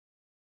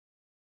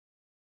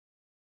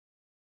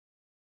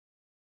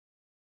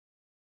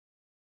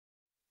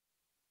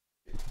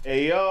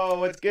Hey yo,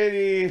 what's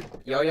goody?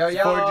 Yo, yo, It's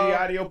yo. 4G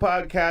Audio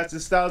Podcast.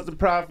 It's Styles the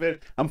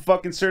Prophet. I'm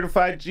fucking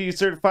certified G,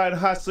 certified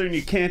hustler, and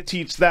you can't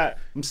teach that.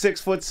 I'm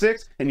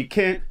 6'6", and you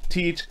can't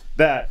teach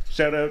that.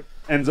 Shout out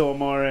Enzo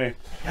Amore,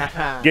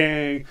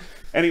 gang.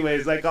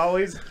 Anyways, like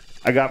always,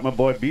 I got my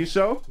boy B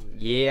Show.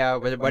 Yeah,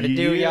 what it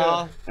do,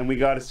 y'all? And we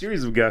got a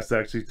series of guests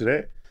actually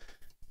today.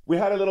 We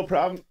had a little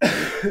problem,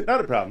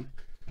 not a problem.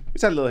 We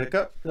just had a little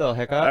hiccup. Little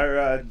hiccup.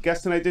 Our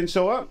guest tonight didn't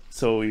show up,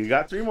 so we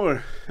got 3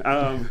 more.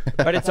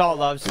 But it's all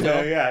love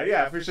still.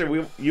 Yeah, for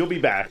sure. You'll be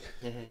back.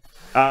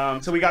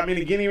 So we got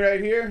Mini Guinea right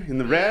here in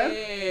the red.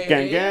 Hey.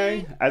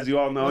 Gang. As you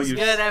all know, What's you've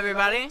good,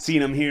 everybody?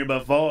 seen him here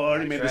before.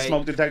 He made the right.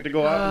 smoke detector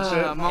go off and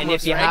shit. I'm And if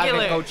almost you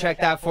regular. haven't, go check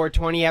that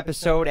 420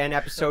 episode and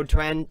episode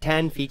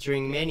 10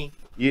 featuring Minnie.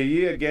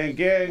 Yeah, gang.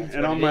 That's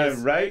And what on it my is.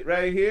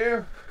 right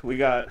here, we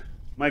got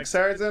Mike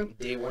Sarrazin.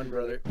 Day one,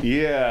 brother.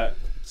 Yeah,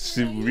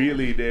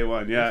 really day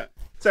one, yeah.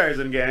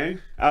 Sarrazin gang.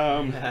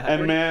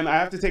 And man, I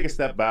have to take a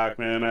step back,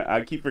 man.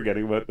 I keep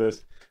forgetting about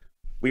this.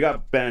 We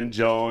got Ben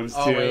Jones too.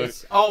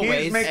 Always.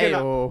 He's making,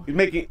 Ayo. he's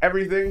making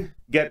everything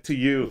get to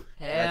you.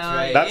 Hell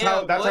right. That's yeah,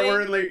 how boy.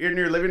 we're in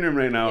your living room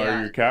right now, or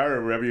Yeah. your car,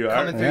 or wherever you are.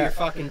 Coming through your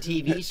fucking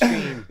TV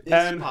screen. This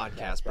And-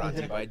 podcast brought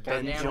to you by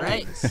Ben Goddamn Jones.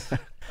 right.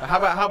 How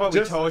about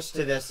Just- we toast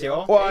to this,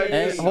 yo? Well, I-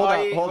 Hey, hold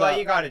Well, on.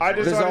 you got it. I Joe.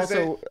 just There's wanna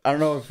say- also, I don't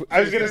know if I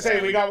was gonna say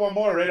we got one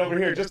more right over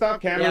here, just off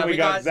camera. Yeah, we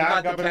got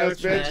Zach the up in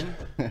this couch, bitch,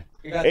 man.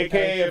 We got the AKA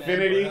couch, man.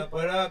 Affinity,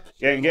 What up?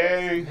 gang.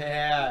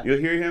 Yeah. You'll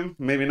hear him,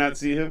 maybe not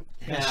see him.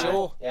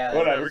 Sure. Yeah.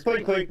 Whatever.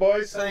 Clink,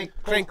 boys. Clink,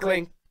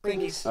 clink.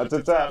 Clinkies. That's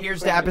what's up.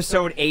 Here's to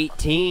episode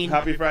 18.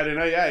 Happy Friday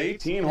night. Yeah,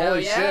 18. Hell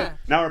Holy yeah. shit.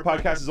 Now our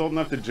podcast is old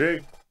enough to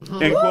drink.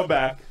 In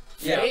Quebec.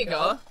 There you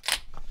go.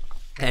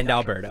 And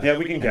Alberta. Yeah,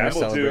 we can And we're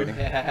gamble too.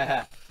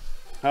 celebrating.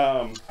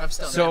 I've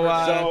still So,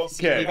 never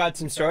okay. you got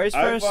some stories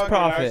I first, fucking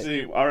Prophet?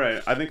 actually, all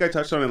right. I think I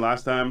touched on it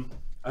last time.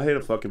 I hate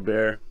a fucking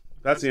bear.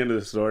 That's the end of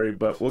the story,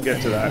 but we'll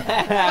get to that.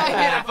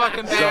 I hit a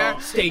fucking bear.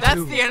 stay That's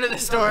tuned. the end of the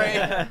story.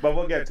 But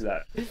we'll get to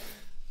that.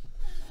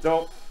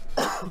 So,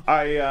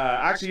 I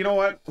actually, you know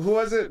what? Who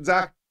was it?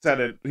 Zach said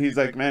it. He's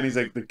like, man, he's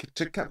like, the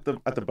chick at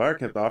the bar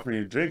kept offering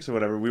you drinks or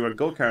whatever. We went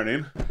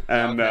go-karting,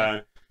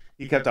 and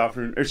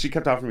she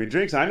kept offering me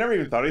drinks. And I never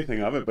even thought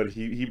anything of it, but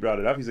he brought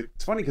it up. He's like,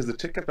 it's funny because the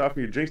chick kept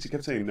offering you drinks. She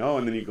kept saying no,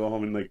 and then you go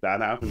home and like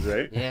that happens,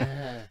 right?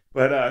 Yeah.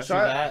 But so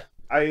True that.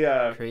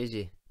 I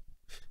Crazy.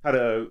 had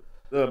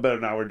about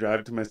an hour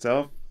drive to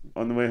myself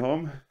on the way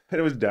home, and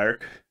it was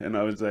dark, and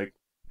I was like,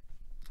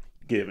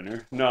 giving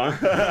her. No.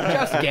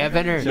 Just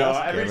giving her. No,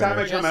 every time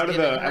I come Just out of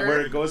giving the her.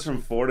 where it goes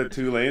from 4 to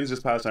 2 lanes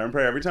just past Iron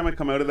Prayer, every time I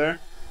come out of there,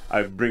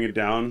 I bring it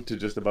down to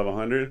just above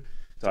 100.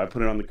 So I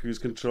put it on the cruise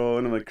control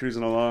and I'm like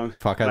cruising along.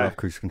 fuck, I And love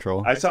cruise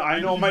control. I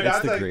know my It's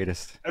dad's the like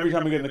greatest. every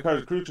time I get in the car,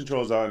 the cruise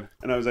control's on,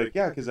 and I was like,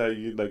 yeah, because I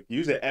like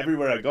use it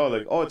everywhere I go.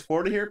 Like, oh, it's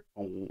 40 here.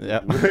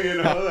 Yep.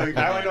 You know, like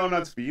now I know I'm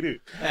not speeding.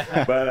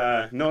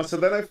 But no, so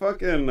then I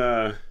fucking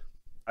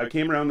I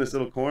came around this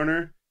little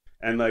corner,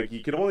 and like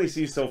you can only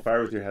see so far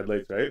with your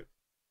headlights, right?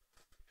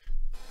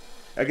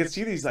 I could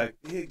see these like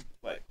big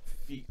like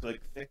feet,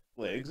 like thick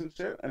legs and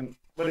shit,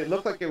 but it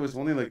looked like it was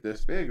only like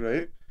this big,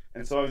 right?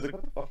 And so I was like,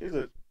 what the fuck is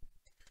it?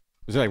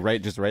 Was it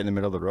like just right in the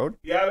middle of the road?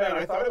 Yeah, man,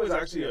 I thought it was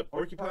actually a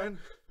porcupine,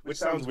 which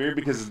sounds weird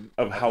because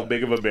of how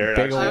big of a bear it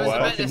Big actually I was old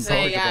about was. to fucking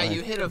say, yeah, porcupine.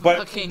 you hit a But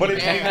fucking but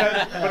it's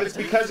bear.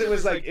 because it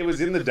was like it was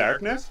in the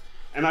darkness,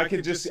 and I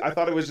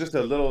thought it was just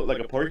a little like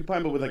a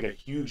porcupine, but with like a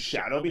huge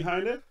shadow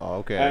behind it. Oh,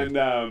 okay.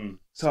 And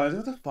so I was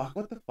like,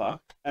 what the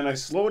fuck? And I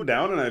slowed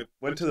down and I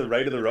went to the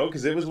right of the road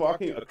because it was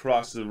walking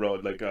across the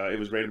road, like it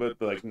was right about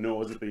the like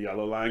nose at the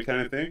yellow line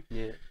kind of thing.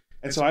 Yeah.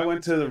 And so I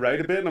went to the right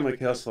a bit, and I'm like,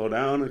 hey, I'll slow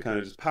down and kind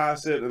of just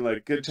pass it, and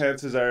like good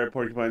chances are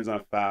porcupine's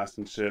not fast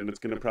and shit, and it's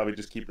gonna probably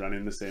just keep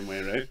running the same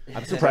way, right?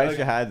 I'm surprised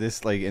you had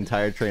this like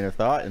entire train of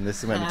thought in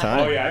this amount of time.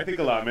 Oh yeah, I think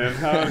a lot, man.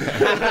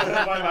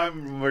 My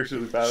mom works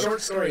really fast. Short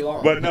story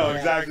long. But no,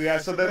 exactly. Yeah.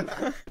 So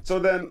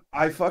then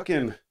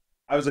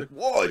I was like,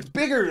 whoa, it's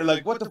bigger.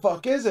 Like, what the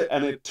fuck is it?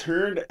 And it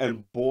turned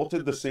and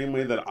bolted the same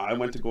way that I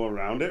went to go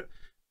around it.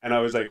 And I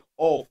was like,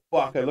 oh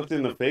fuck. I looked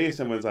in the face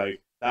and was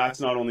like, that's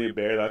not only a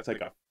bear, that's like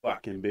a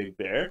fucking big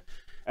bear.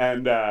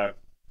 And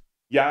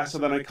yeah, so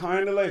then I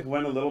kind of like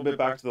went a little bit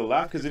back to the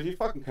left because if you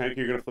fucking crank,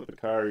 you're gonna flip the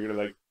car, you're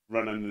gonna like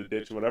run under the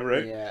ditch or whatever,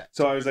 right? Yeah.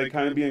 So I was like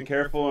kind of being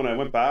careful, and I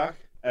went back,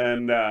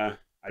 and I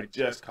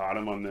just caught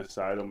him on this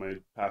side, on my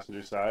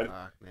passenger side.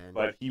 Fuck, man.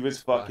 But he was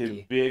fucking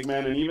Lucky. big,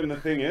 man. And even the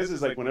thing is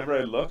like whenever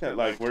I look at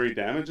like where he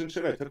damaged and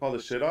shit, I took all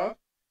the shit off,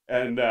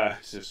 and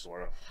it's just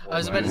sort of. I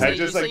was about to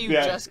say, you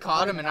just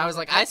caught him, and I was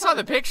like, I saw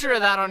the picture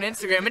of that on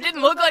Instagram. It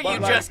didn't look like But you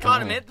like- just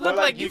caught him. It But, looked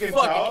like you can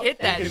fucking tell, hit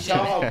that you can shit.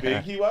 tell how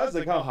big he was,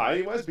 like how high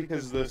he was,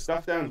 because the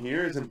stuff down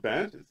here isn't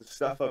bent. It's the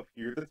stuff up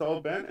here that's all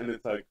bent, and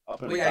it's like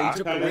up and Well, yeah, back you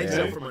took the kind of legs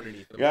thing. out from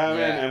underneath them. Yeah, man,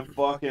 Yeah. and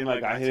fucking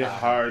like I hit it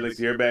hard, like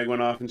the airbag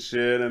went off and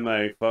shit, and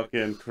like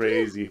fucking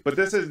crazy. But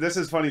this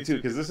is funny too,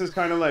 because this is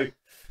kind of like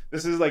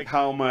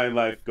how my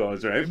life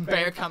goes, right?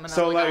 Bear coming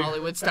So, up like a like-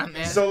 Hollywood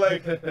stuntman. So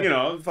like you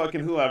know,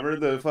 fucking whoever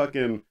the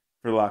fucking,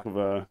 for lack of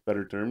a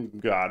better term,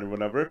 God or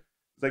whatever.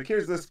 It's like,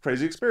 here's this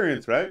crazy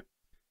experience, right?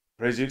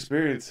 Crazy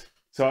experience.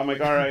 So I'm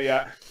like, all right,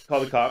 yeah,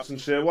 call the cops and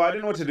shit. Well, I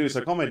didn't know what to do, so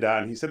I called my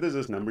dad, and he said there's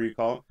this number you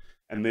call,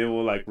 and they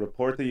will like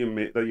report that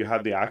you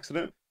had the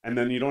accident, and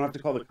then you don't have to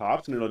call the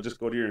cops, and it'll just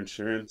go to your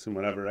insurance and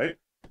whatever, right?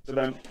 So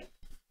then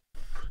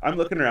I'm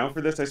looking around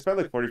for this. I spent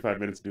like 45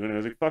 minutes doing it. I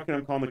was like, fucking,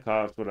 I'm calling the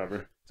cops,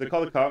 whatever. So I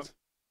call the cops.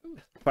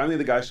 Finally,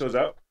 the guy shows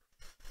up.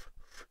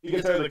 He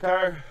gets out of the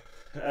car,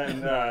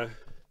 and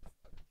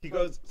he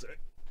goes,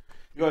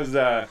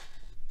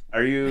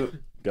 are you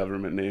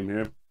government name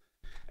here?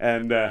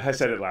 And I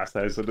said it last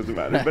time, so it doesn't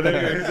matter. But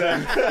anyways,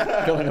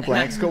 Fill in the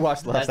blanks. Go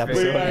watch the last That's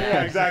episode. very-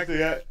 yeah, exactly.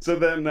 Yeah. So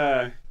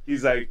then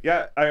he's like,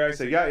 yeah. I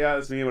said, yeah,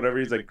 that's me. Whatever.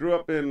 He's like, grew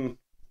up in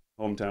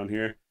hometown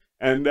here,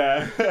 and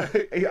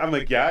I'm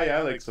like,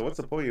 yeah. Like, so what's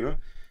the point, you know?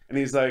 And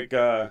he's like,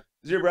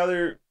 is your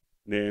brother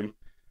name?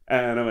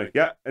 And I'm like,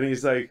 yeah. And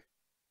he's like,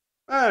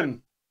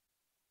 man,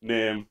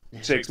 name.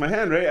 Shakes my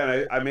hand, right?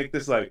 And I make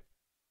this like,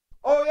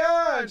 oh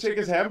yeah, and shake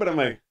his hand, but I'm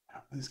like, I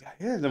don't know who this guy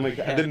is. I'm like,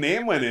 the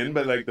name went in,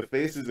 but like the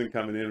face isn't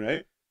coming in,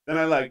 right? Then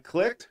I like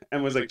clicked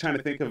and was like trying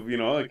to think of, you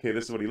know, okay,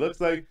 this is what he looks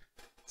like.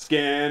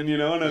 Scan, you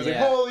know, and I was like,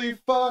 holy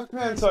fuck,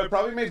 man. So I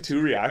probably made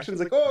 2 reactions,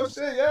 like, oh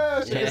shit,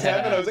 yeah, shake his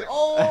hand, and I was like,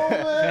 oh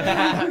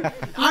man,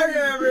 I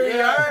remember you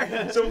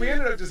are. So we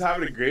ended up just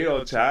having a great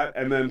old chat,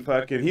 and then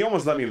fucking, he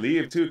almost let me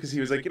leave too, because he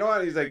was like, you know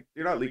what? He's like,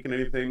 you're not leaking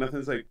anything.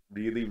 Nothing's like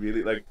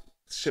really, like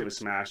shit was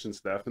smashed and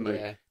stuff, and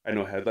like I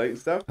know headlight and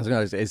stuff. I was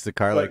gonna say, is the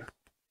car like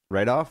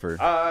right off or?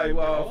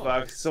 Well,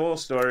 fuck. It's a whole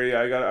story.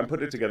 I'm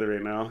putting it together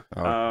right now.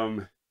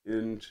 Oh.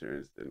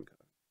 Insurance didn't cover.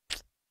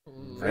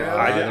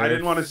 I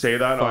didn't want to say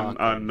that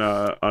on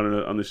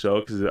the show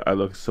because I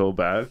look so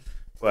bad,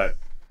 but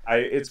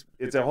it's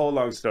a whole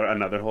long story,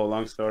 another whole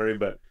long story.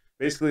 But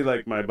basically,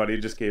 like my buddy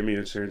just gave me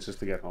insurance just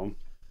to get home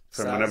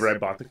from whenever I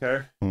bought the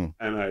car,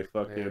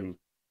 and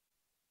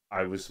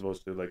I was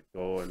supposed to like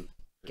go and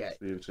get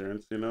the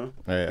insurance, you know,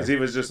 because he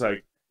was just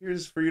like,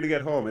 here's for you to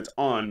get home. It's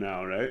on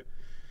now, right?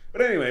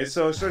 But anyway,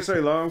 so short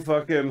story long,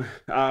 fucking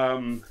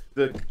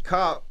the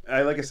cop,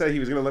 like I said, he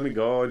was gonna let me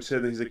go and shit.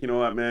 And he's like, you know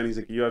what, man? He's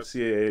like,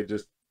 UFCAA,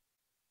 just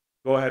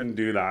go ahead and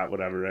do that,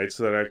 whatever, right?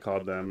 So then I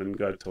called them and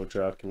got a tow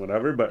truck and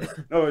whatever.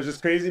 But no, it was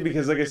just crazy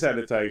because, like I said,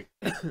 it's like,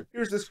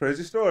 here's this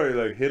crazy story,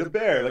 like hit a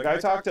bear. Like I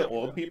talk to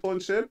old people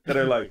and shit that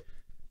are like,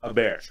 a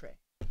bear.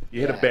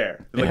 You hit a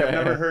bear. Like I've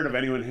never heard of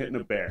anyone hitting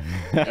a bear.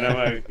 And I'm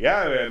like,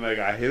 yeah, man, like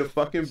I hit a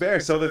fucking bear.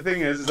 So the thing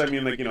is I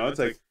mean, like, you know, it's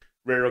like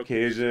rare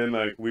occasion,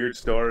 like weird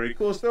story,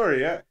 cool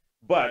story, yeah.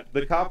 But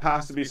the cop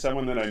has to be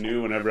someone that I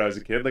knew whenever I was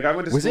a kid. Like I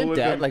went to school with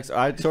him. Like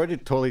I sorry to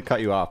totally cut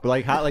you off, but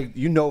like how, like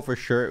you know for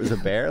sure it was a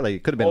bear. Like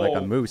it could have been like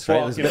a moose, right?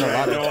 There's been a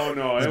lot of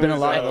there's been a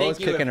lot of those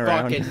kicking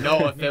around. Fucking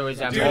know if it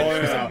was a Dude, if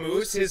it was a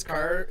moose, his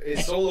car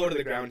is so low to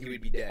the ground, he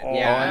would be dead.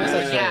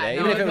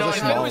 Even if it was a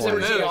small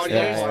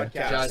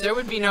one. There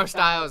would be no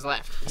styles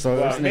left.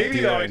 So maybe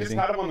though, I just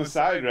had him on the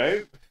side,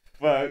 right?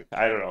 But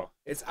I don't know.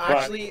 It's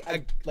actually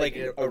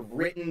a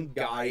written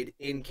guide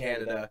in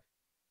Canada.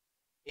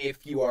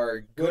 If you are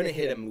gonna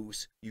hit a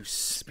moose, you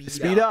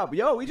speed up.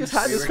 Yo, we just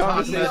had this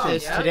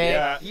conversation today.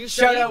 Yeah. You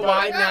shout out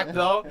wide neck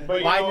though.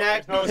 Wide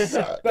neck.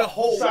 The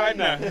whole side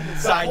neck.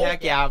 Side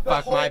neck. Yeah,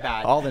 fuck my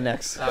bad. All the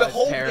necks. The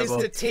hope is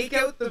to take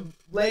out the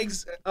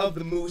legs of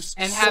the moose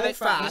and so have it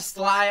fast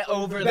fly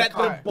over that the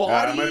car. the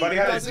body my buddy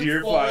had a doesn't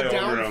deer fall fly over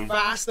down him.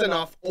 fast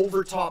enough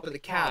over top of the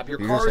cab. Your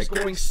You're car just is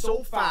going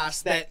so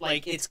fast that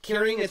like it's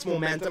carrying its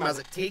momentum as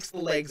it takes the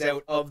legs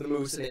out of the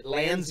moose and it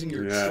lands in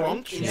your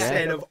trunk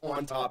instead of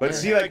on top. But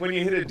see, like when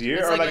you hit a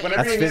deer, or like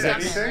whenever That's you hit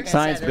physics. anything,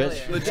 Science,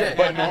 bitch. Legit.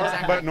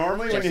 but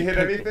normally when you hit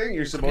anything,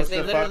 you're supposed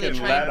to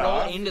fucking let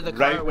off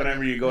right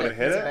whenever you go to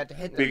hit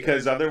it,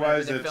 because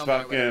otherwise it's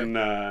fucking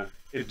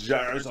it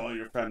jars all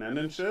your front end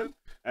and shit.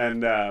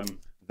 And that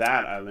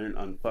I learned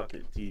on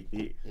fucking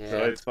TV,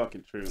 so it's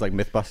fucking true. It's like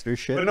MythBusters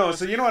shit. But no,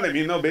 so you know what I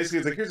mean? No, basically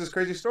it's like here's this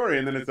crazy story,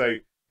 and then it's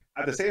like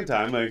at the same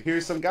time, like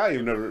here's some guy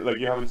you've never, like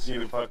you haven't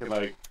seen in fucking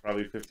like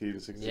probably 15 to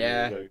 16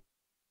 years. Like,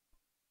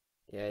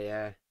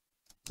 Yeah.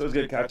 so it was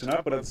good catching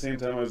up, but at the same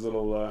time I was a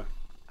little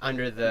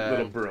Under the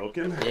little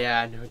broken.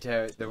 Yeah, no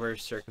doubt. The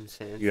worst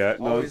circumstance. Yeah,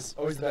 no. Always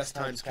the best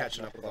times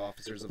catching up with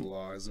officers of the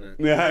law, isn't it?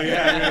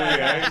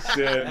 Yeah,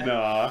 shit,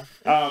 no.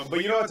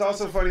 But you know what's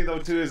also funny though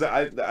too is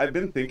I've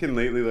been thinking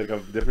lately like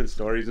of different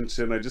stories and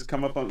shit, and I just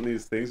come up on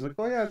these things like,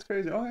 oh yeah, it's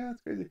crazy. Oh yeah,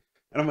 it's crazy.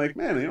 And I'm like,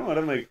 man, you know what?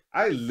 I'm like,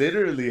 I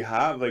literally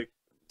have like,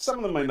 some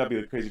of them might not be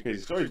like crazy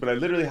stories, but I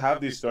literally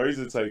have these stories.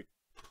 It's like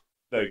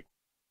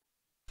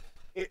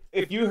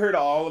if you heard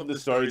all of the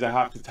stories I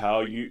have to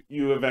tell, you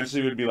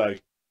eventually would be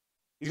like,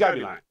 he's got to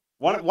be lying.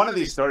 One of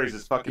these stories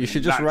is fucking. You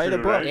should just write a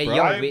book, Hey, bro.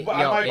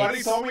 My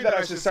buddy told me that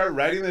I should start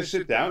writing this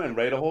shit down and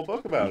write a whole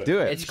book about it. Do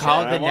it. It's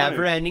called The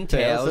Never Ending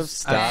Tales of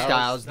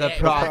Styles the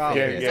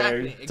Prophet. Yeah,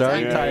 Exactly.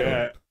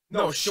 Title.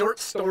 No, short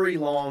story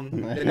long,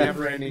 the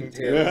never-ending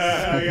tales.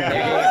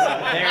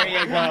 There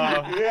you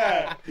go.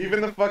 Yeah, even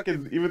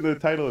the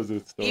title is a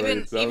story.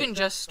 Even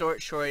just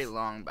story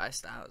long by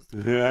Styles.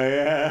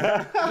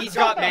 Yeah. He's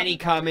got many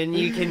coming.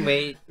 You can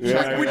wait.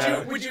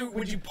 Yeah, Would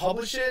you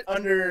publish it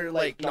under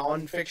like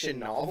non-fiction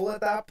novel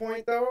at that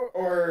point though,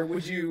 or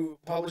would you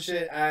publish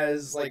it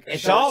as like a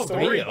It's short all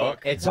story real.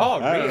 book? It's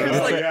all I don't real. know.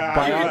 Because, like, Yeah,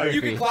 biography.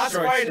 you can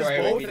classify Short it as story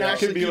both would be and dope.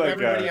 actually Could be keep like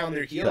everybody a- on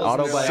their heels. the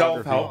autobiography.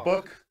 Self-help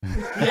book.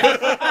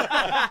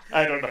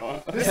 I don't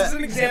know. This is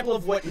an example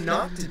of what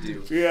not to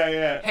do.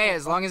 Yeah. Hey,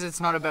 as long as it's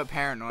not about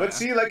paranoia. But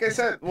see, like I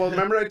said, well,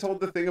 remember I told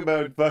the thing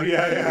about, but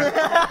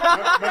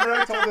yeah. Remember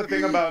I told the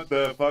thing about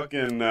the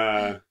fucking.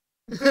 I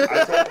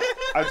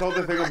told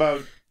the thing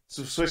about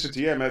Swisha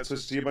T. I met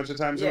Swisha T a bunch of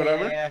times or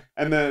whatever. Yeah.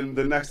 And then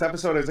the next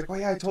episode, I was like, oh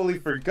yeah, I totally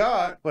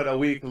forgot. But a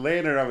week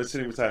later, I was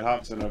sitting beside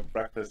Hobson at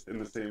breakfast in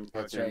the same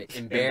fucking right,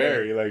 in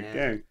Barrie, Barrie, like,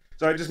 yeah. gang.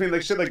 So I just mean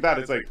like shit like that.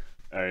 It's like,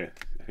 all right,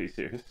 are you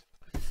serious?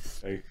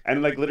 Like,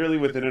 and like literally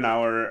within an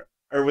hour,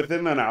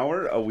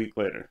 a week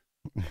later,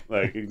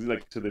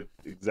 like to the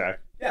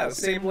exact. Yeah, the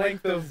same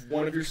length of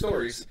one of your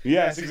stories.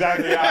 Yes,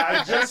 exactly.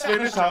 I just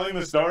finished telling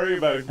the story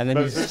about And then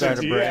about you Swisha start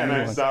a T, brand and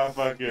new I one. saw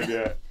fucking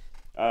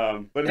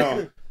but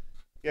no,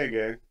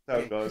 gang. That's how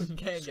it goes.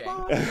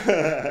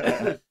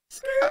 Gang.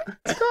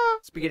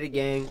 Spaghetti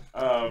gang.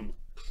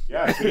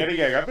 Yeah, Spaghetti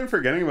Gang. I've been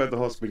forgetting about the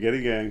whole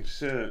Spaghetti Gang.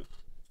 Shit.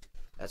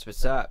 That's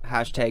what's up.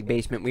 Hashtag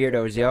basement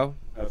weirdos, yo.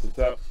 That's what's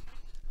up.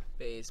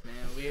 Basement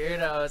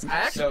weirdos. I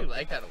actually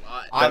like that a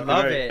lot. I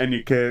love Right, it. And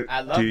you can't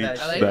I love teach that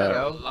I like shit, that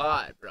that. a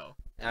lot, bro.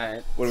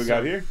 Alright. What do we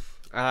got here?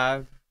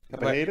 What,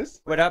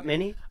 Hiatus? what up,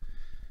 Minnie?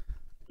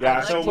 Yeah,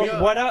 like so to- we,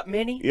 What up,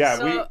 Minnie? yeah,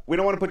 So- we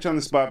don't want to put you on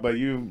the spot, but I've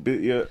been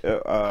been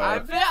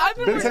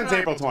working since on,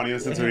 April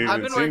 20th since we've I've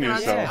even been seen working you,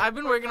 on so I've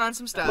been working on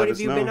some stuff. What us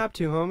have you know. been up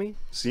to, homie?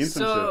 seen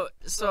some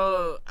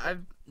So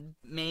I've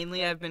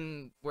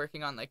been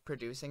working on like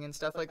producing and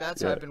stuff like that.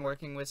 So Yeah. I've been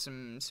working with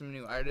some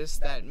new artists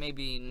that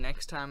maybe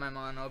next time I'm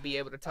on I'll be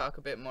able to talk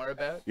a bit more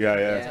about. shit. Yeah, I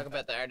yeah. can't talk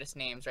about the artist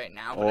names right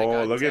now. But I Oh,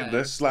 got, look at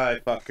this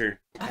slide, fucker.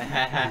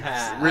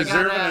 I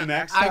Reserving got the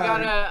next I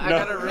time.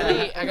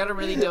 got a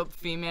really dope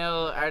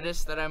female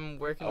artist that I'm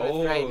working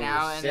with right Oh,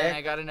 now, and then sick.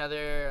 I got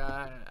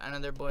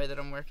another boy that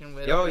I'm working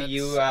with. Yo, that's,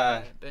 you,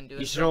 been doing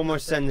You should stuff.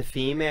 almost send the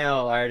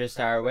female artist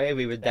our way.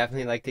 We would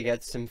definitely like to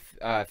get some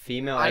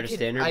female artist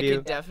to I interview.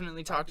 could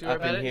definitely talk to her up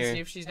about in it and here. see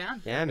if she's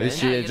down. Yeah, man. Is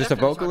she Yeah, you just a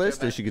definitely talk to her vocalist?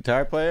 about Is she a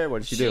guitar player? What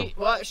does she do?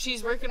 Well,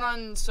 she's working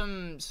on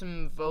some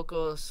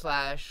vocal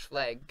 /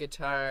 like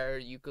guitar,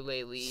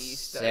 ukulele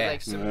stuff,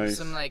 Sick. like Nice.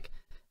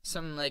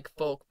 some like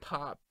folk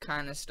pop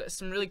kind of stuff,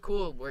 some really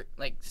cool work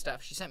like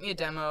stuff. She sent me a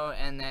demo,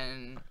 and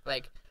then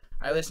like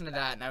I listened to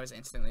that, and I was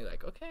instantly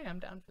like, okay, I'm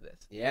down for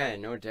this. Yeah,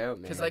 no doubt,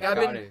 man. 'Cause, like, I've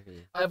been- Gotta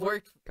be. I've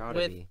worked Gotta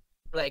with be.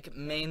 like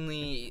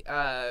mainly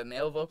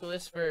male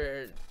vocalists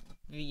for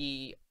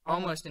the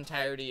almost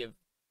entirety of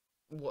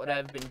what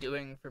I've been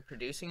doing for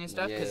producing and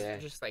stuff, Yeah, because yeah.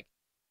 just like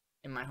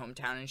in my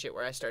hometown and shit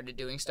where I started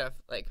doing stuff,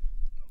 like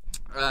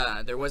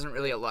there wasn't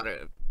really a lot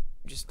of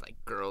just like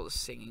girls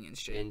singing and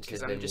shit, Into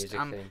because the music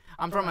thing.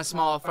 I'm from a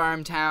small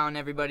farm town.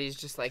 Everybody's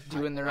just like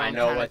doing their own I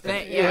know kind what of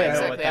thing. the- Yeah, I know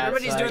exactly. what that's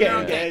Everybody's like. doing their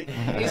own Gang,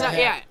 thing. gang. Exactly.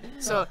 Yeah.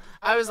 So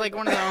I was like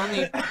one of the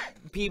only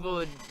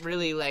people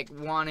really like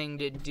wanting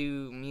to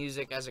do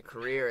music as a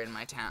career in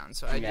my town.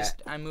 So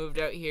I moved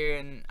out here,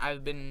 and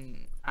I've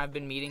been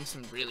meeting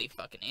some really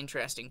fucking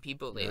interesting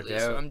people lately.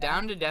 So doubt. I'm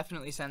down to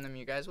definitely send them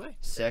your guys' way.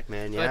 Sick,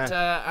 man. Yeah.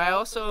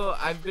 But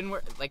I've been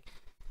like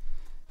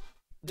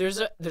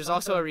there's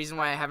also a reason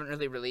why I haven't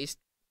really released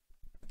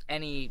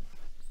any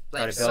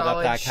like Gotta build up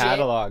solid that shit.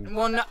 catalog.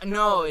 Well,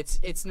 no,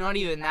 it's not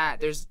even that.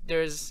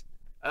 There's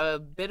a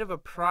bit of a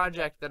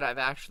project that I've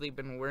actually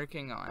been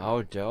working on.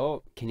 Oh,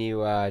 dope. Can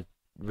you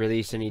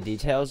release any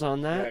details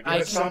on that?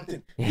 I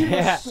something.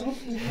 Yeah.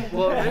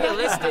 Well,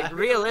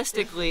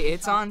 realistically,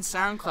 it's on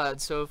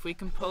SoundCloud. So if we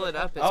can pull it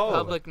up, it's Oh.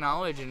 public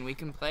knowledge, and we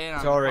can play it on.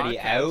 It's the already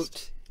podcast.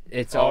 out.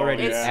 It's Oh,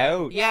 already yeah.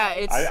 out. Yeah,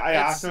 it's. I it's,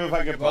 asked him if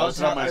I could Well, post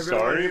it on my tell everyone.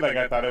 story. Like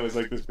I thought it was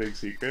like this big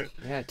secret.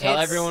 Yeah. Tell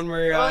It's- everyone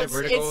well,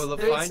 where to go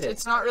look, find it.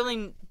 It's not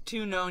really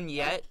too known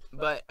yet,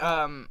 but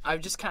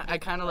I've just I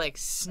kind of like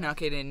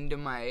snuck it into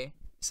my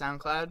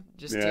SoundCloud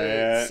just to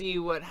Yeah. see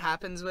what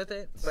happens with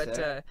it. But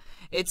Sick.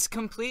 it's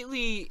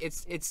completely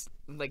it's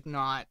like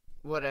not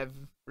what I've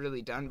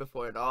really done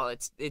before at all.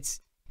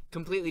 It's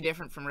completely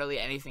different from really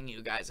anything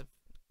you guys have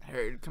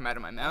heard come out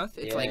of my mouth.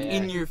 It's like Yeah.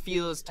 in your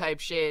feels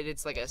type shit.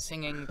 It's like a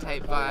singing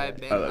type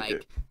vibe, and I like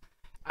it.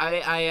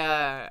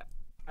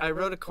 I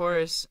wrote a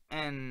chorus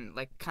and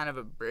like kind of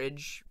a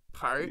bridge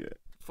part Yeah.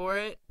 for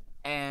it,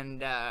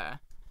 and I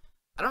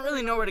don't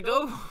really know where to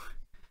go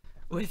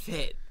with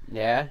it.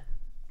 Yeah.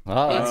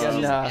 Oh, It's I just-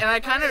 can, and I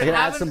kind of I can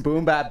add some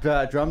boom bap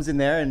drums in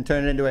there and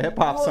turn it into a hip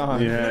hop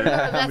song.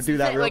 Yeah. I'm gonna do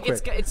that real like,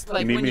 quick. It's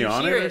like You need when me you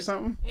on hear it or it.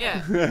 something?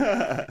 Yeah.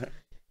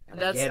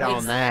 That's Get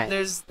on it's- that.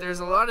 There's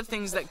a lot of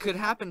things that could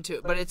happen to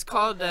it, but it's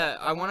called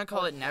I want to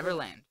call it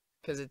Neverland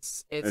because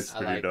it's It's I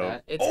pretty like dope.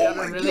 that. it's Oh got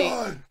my a really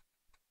god.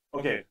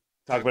 Okay,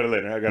 talk about it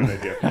later. I got an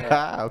idea.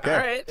 okay. all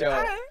right. Dope.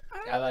 All right.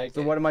 I I like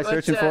So what am I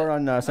searching for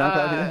on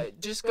SoundCloud here?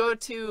 Just go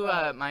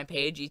to my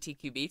page,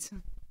 ETQ Beats.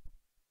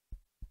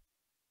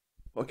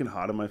 Fucking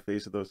hot on my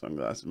face with those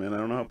sunglasses, man. I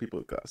don't know how people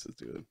with glasses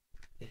do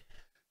it.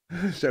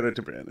 Shout out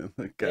to Brandon.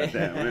 Like,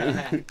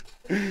 goddamn,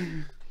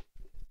 man.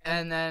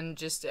 And then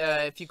just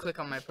if you click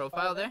on my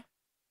profile there.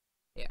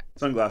 Yeah.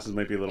 Sunglasses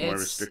might be a little more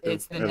restrictive.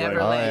 It's the They're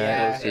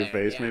Neverland. close to your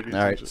face, maybe.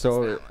 All right, Just-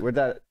 so where'd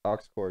that aux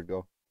cord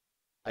go?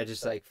 I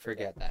just like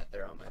forget that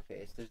they're on my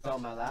face. They're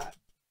on my lap.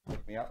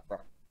 Pick me up, bro.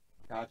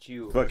 Got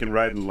you. fucking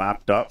riding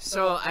lapped up.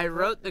 So I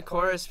wrote the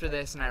chorus for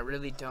this, and I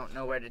really don't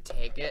know where to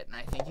take it, and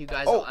I think you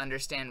guys will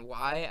understand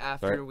why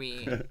after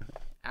we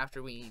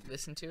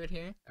listen to it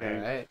here. All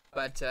right.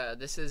 But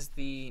this is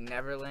the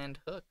Neverland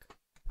hook.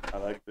 I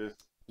like this.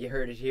 You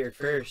heard it here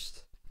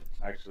first.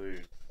 Actually,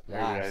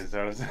 Last.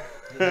 I was...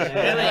 Really,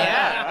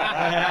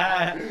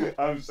 yeah.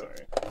 I'm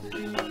sorry.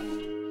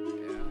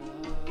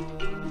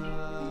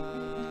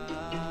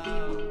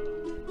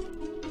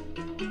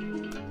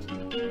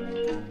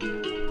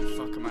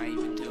 Fuck am I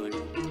even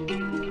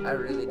doing? I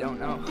really don't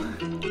know.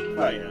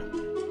 Oh yeah.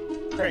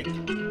 Great.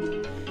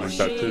 Like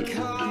that too.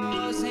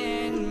 Calls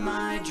in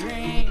my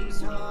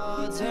dreams,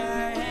 holds her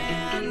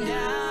hand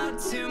out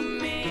to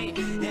me,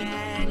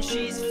 and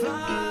she's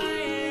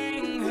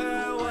flying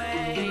her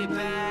way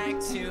back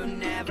to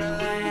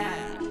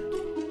Neverland.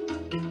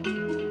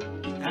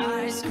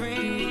 I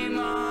scream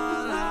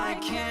all I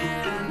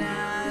can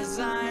as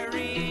I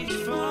reach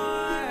for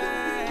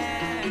her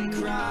hand,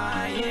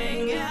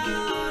 crying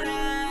out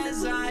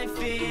as I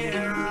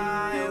fear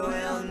I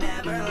will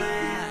never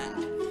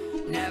land,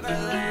 never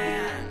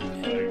land. I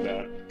like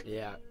that.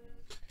 Yeah.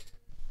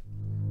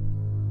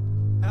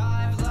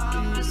 I've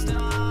lost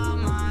all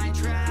my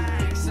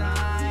tracks,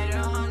 I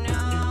don't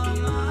know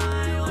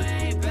my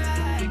way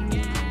back,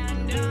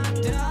 and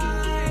I'm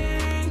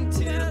dying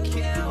to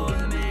kill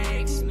what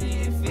makes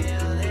me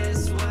feel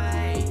this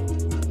way.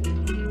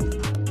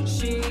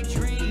 She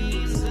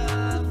dreams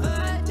of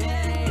a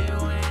day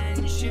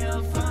when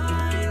she'll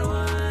find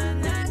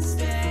one that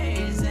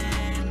stays,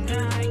 and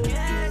I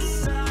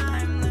guess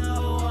I'm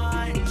the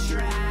one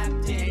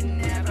trapped in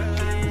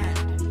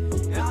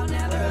Neverland. I'll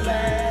never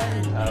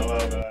land. I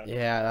love that.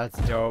 Yeah, that's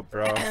dope,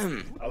 bro.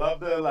 I love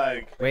the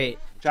like Wait.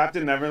 trapped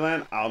in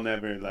Neverland. I'll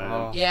never land.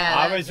 Oh. Yeah,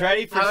 I was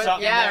ready for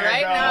something yeah, there,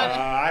 right bro.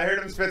 now. I heard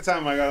him spit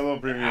something. I got a little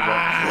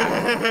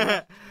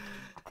preview.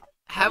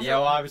 Have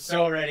Yo, I was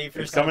so ready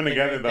for It's coming something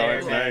together, right though. there,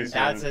 It's man.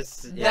 nice,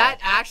 That's man.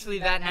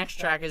 that next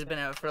track has been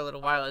out for a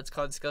little while. It's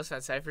called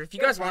Skillset Cypher. If you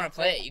guys want to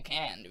play it, you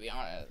can. To be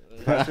honest.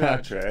 That's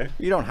not Trey.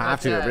 You don't have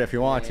to, but if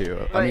you want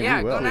to, But I mean, yeah,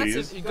 we go will.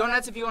 nuts, go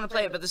nuts if you want to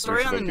play it. But the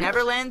story on the Respect it.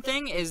 Neverland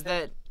thing is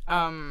that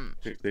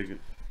Chick taking.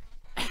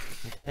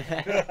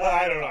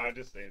 I don't know. I'm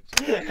just saying.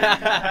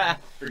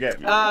 Forget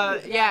me.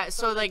 yeah,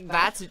 so like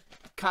that's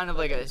kind of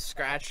like a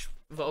scratch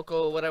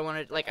vocal. What I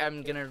wanted, like,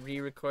 I'm gonna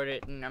re-record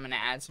it and I'm gonna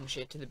add some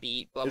shit to the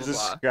beat. Blah Is blah a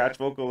blah. scratch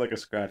vocal like a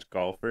scratch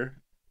golfer?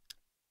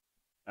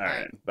 All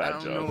right, I bad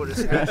don't joke. know what a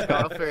scratch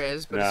golfer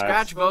is, but Nah, a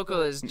scratch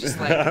vocal is just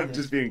like I'm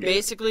just being good.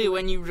 basically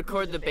when you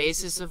record the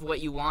basis of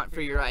what you want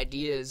for your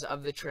ideas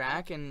of the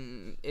track,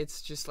 and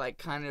it's just like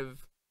kind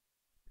of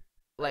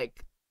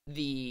like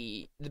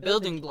the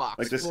building blocks.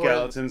 Like the for-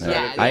 skeletons.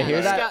 Yeah, I yeah, hear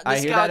the that. ske- I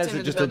the hear that skeleton as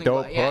and just the a building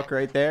dope block, yeah. hook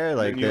right there,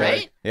 like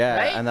Right? yeah.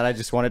 Right? And then I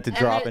just wanted to And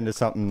drop it- into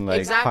something like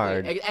exactly.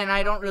 hard. And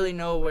I don't really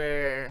know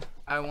where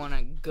I want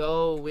to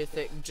go with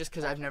it, just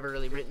because I've never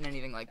really written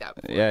anything like that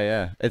before.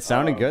 Yeah. It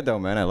sounded good though,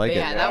 man. I like But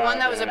yeah, it. that one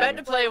that was man. about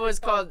to play was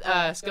called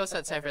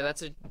Skillset Cypher.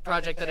 That's a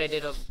project that I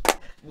did a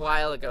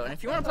while ago. And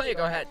if you want to play it,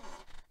 go ahead.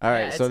 All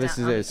right, yeah, so it's this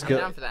down- is I'm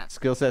down for that.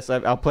 skill set.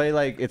 I'll play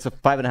like it's a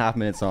 5.5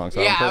 minute song, so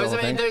Yeah, I'll play I the was. whole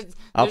I mean, thing. there's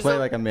I'll there's play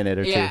like a minute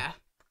or two. Yeah.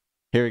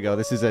 Here we go.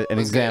 This is an good.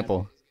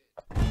 example.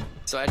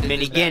 So I did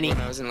Mini this back Guinea.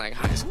 when I was in like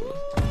high school.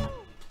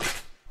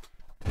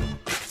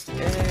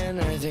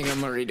 And I think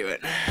I'm gonna redo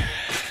it.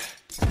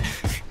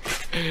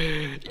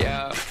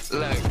 Yeah,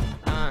 look.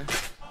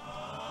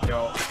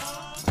 Yo.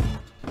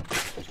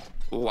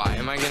 Why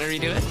am I gonna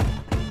redo it?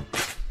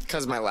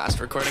 Cause my last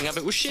recording of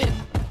it was shit.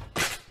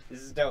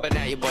 This is dope. But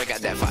now your boy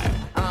got that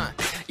fire.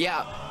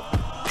 Yeah.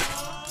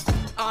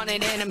 On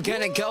it and I'm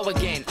gonna go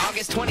again.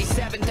 August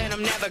 27th and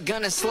I'm never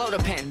gonna slow the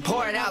pen.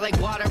 Pour it out like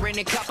water in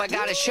a cup, I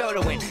got a show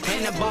to win.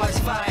 And the bar's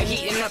fire,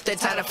 heating up,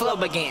 that's how the flow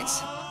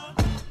begins.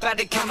 About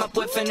to come up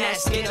with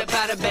finesse, get up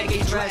out of baggy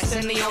dress.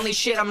 And the only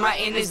shit I'm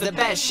writing is the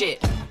best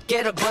shit.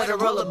 Get a butter,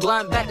 roll a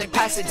blunt, about to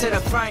pass it to the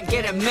front.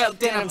 Get a milk,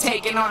 then I'm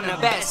taking on the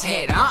best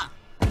hit,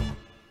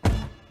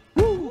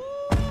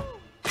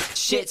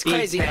 Shit's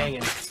crazy though.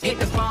 banging. Hit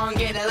the phone,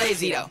 get a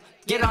lazy though.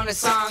 Get on the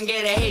song,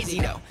 get a hazy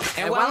though.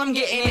 And while I'm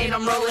getting it,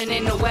 I'm rolling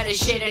in the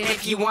wettest shit. And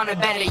if you wanna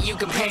bet it, you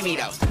can pay me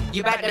though.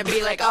 You better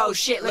be like, oh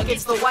shit, look,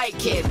 it's the white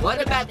kid.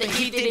 What about the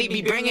heat that he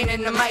be bringing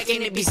in the mic?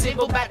 And it be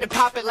simple, about to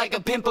pop it like a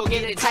pimple,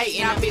 get it tight.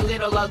 And I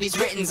belittle all these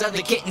writtens of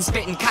the kitten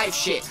spitting kite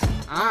shit.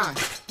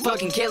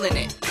 Fucking killing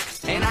it.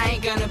 And I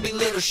ain't gonna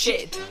belittle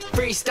shit.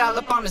 Freestyle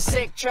up on a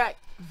sick track.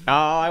 Oh,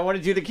 I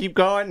wanted you to keep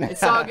going.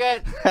 It's all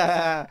good.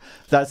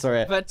 That's all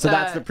right. But, so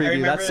that's the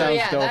preview. That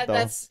sounds dope,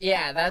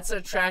 though. That's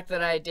a track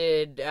that I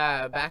did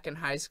back in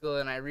high school,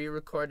 and I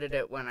re-recorded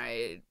it when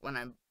I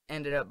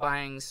ended up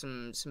buying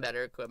some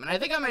better equipment. I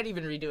think I might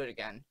even redo it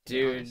again.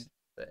 Dude.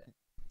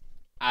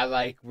 I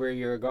like where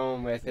you're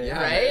going with it. Yeah,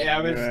 right?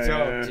 That was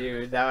dope,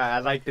 dude. I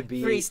like the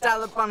beat.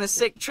 Freestyle up on a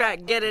sick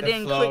track, get it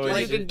in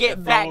quick, you can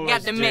get back,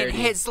 got the mid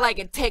hits like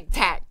a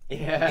tic-tac.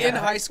 Yeah. In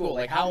high school,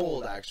 like how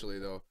old actually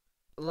though?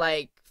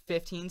 Like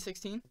 15,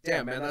 16?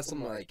 Damn, man, that's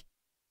some like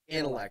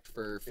intellect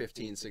for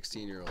 15,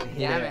 16-year-old.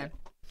 Yeah, man.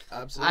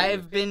 Absolutely.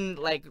 I've been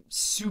like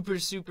super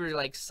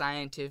like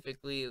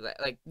scientifically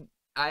like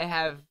I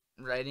have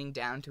writing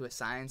down to a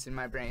science in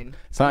my brain.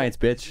 Science,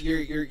 bitch.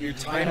 Your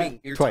timing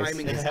is Twice.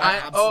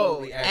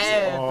 absolutely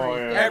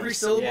excellent. Every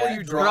syllable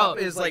you drop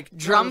is like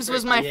drums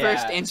was my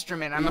first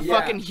instrument. I'm a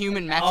fucking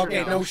human metronome.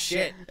 Okay, no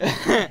shit.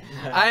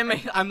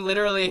 I'm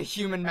literally a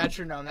human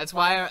metronome. That's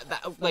why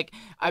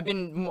I've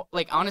been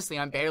like honestly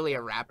I'm barely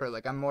a rapper.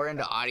 Like I'm more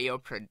into audio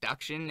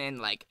production and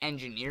like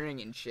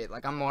engineering and shit.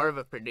 Like I'm more of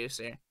a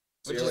producer.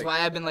 Which is why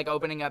I've been like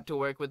opening up to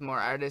work with more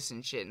artists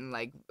and shit, and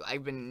like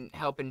I've been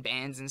helping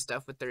bands and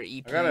stuff with their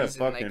EPs. I gotta and,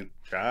 fucking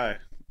try.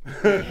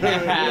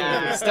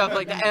 Stuff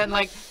like that, and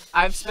like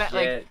I've spent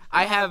like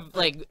I have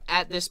like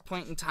at this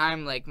point in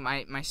time like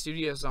my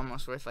studio is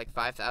almost worth like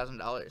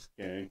 $5,000.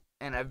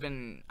 And I've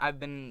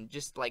been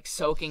just like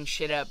soaking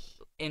shit up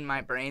in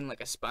my brain like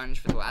a sponge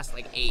for the last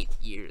like 8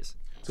 years.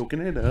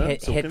 Soaking it up.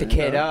 Hit the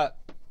kid up.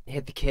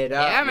 Hit the kid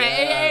up. Yeah, man.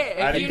 Hey,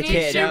 if you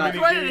need shit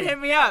recorded, hit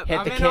me up.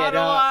 I'm in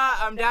Ottawa.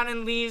 I'm down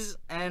in Lees,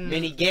 and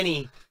Mini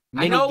Guinea.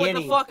 I know what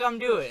the fuck I'm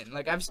doing.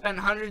 Like I've spent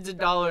hundreds of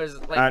dollars.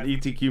 Like at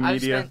ETQ Media.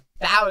 I've spent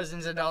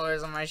thousands of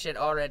dollars on my shit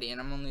already, and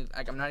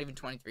I'm not even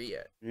 23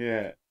 yet.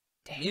 Yeah.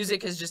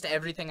 Music is just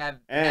everything I've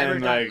ever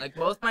done. Like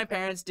both my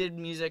parents did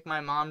music.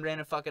 My mom ran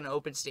a fucking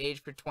open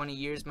stage for 20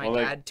 years. My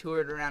dad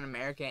toured around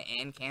America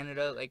and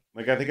Canada. Like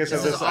I think I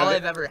said this. All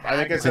I've ever had. I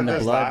think I said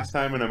this last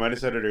time, and I might have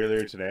said it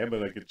earlier today, but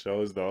like it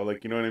shows though.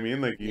 Like you know what I mean?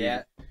 Like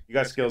you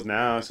got skills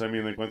now. So I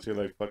mean, like once you're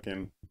like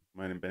fucking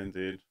mine and Ben's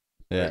age.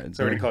 Yeah,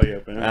 sorry to call you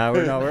up, man.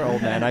 We're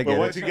old, man. I get it. But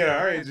once you get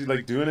our age,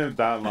 like doing it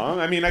that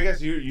long. I mean, I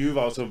guess you've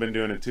also been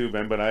doing it too,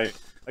 Ben. But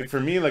like for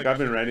me, like I've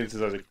been writing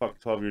since I was like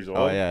 12 years old.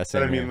 Oh yeah,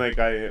 but I mean, like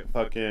I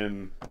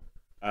fucking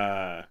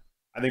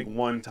I think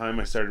one time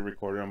I started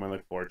recording on my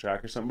like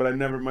 4-track or something,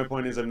 but my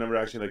point is I've never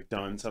actually like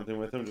done something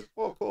with him. Just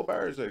cool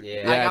bars. Like,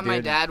 I got my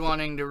dad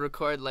wanting to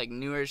record like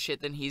newer shit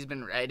than he's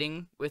been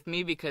writing with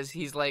me because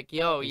he's like,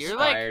 yo, you're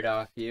like inspired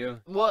off you.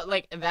 Well,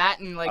 like that,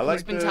 and like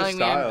he's been telling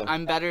me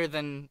I'm better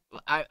than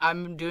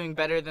I'm doing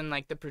better than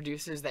like the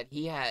producers that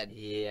he had.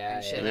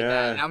 And shit like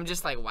that. And I'm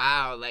just like,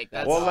 wow, like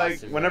that's awesome,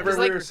 like whenever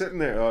we were sitting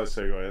there. Oh,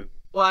 sorry, go ahead.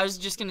 Well, I was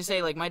just gonna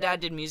say, like, my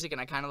dad did music,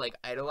 and I kind of like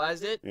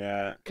idolized it.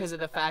 Yeah. Because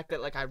of the fact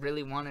that, like, I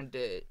really wanted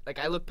to, like,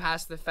 I look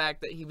past the fact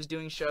that he was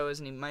doing shows,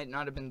 and he might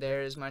not have been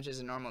there as much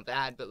as a normal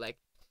dad, but like,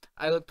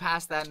 I looked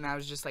past that, and I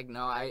was just like,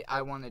 no,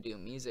 I want to do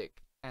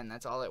music, and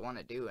that's all I want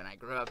to do. And I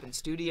grew up in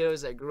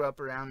studios. I grew up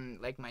around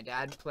like my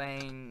dad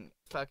playing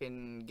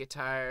fucking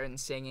guitar and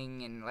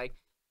singing, and like,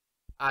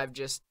 I've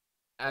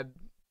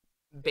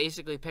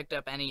basically picked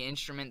up any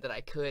instrument that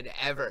I could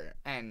ever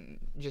and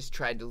just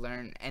tried to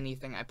learn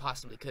anything I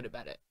possibly could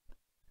about it.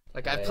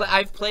 Like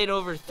I've played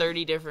over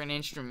 30 different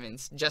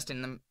instruments just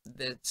in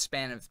the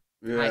span of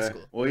high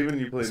school. Well, even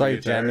you played. Saw you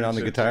jamming on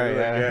the guitar.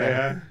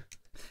 Yeah.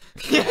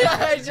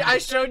 I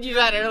showed you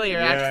that earlier.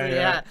 Actually,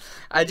 yeah.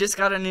 I just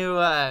got a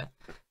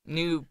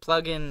new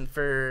plugin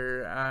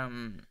for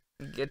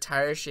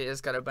guitar shit.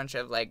 It's got a bunch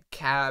of like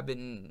cab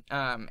and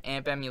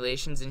amp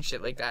emulations and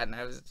shit like that. And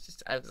I was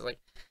like.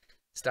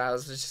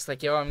 Styles was just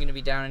like, yo, I'm gonna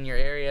be down in your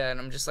area, and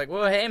I'm just like,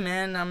 well, hey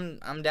man,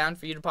 I'm down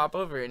for you to pop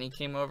over. And he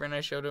came over, and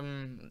I showed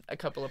him a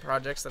couple of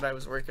projects that I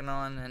was working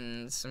on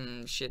and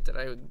some shit that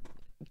I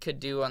could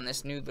do on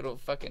this new little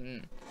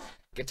fucking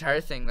guitar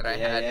thing that I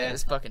had. And it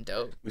was fucking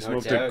dope. We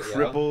smoked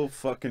a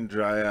fucking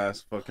dry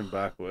ass fucking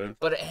backwood.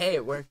 But hey,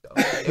 it worked though.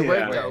 It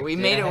worked though. We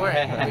made it work.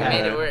 We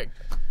made it work.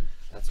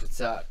 That's what's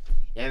up.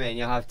 Yeah, man,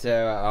 you'll have to.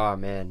 Oh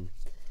man.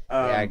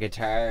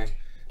 Guitar.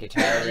 I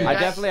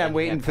definitely am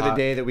waiting for the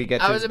day that we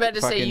get to I was about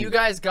to say, you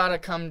guys gotta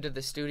come to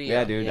the studio.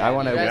 Yeah, dude. I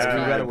want to. You guys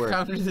gotta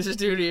come to the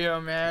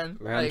studio, man.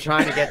 I'm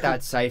trying to get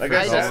that cypher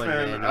going,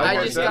 man.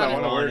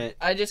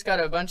 I just got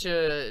a bunch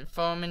of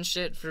foam and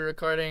shit for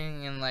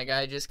recording, and like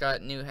I just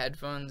got new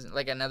headphones,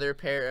 like another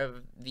pair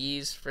of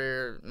these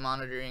for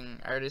monitoring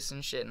artists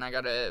and shit, and I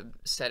got a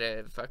set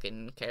of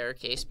fucking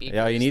KRK speakers.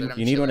 Yeah, you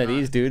need one of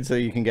these, dude, so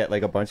you can get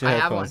like a bunch of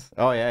headphones.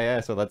 Oh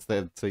yeah. So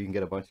so you can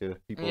get a bunch of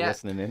people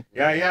listening in.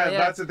 Yeah.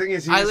 That's the thing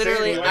is. I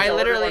literally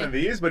one of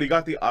these, but he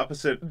got the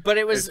opposite. But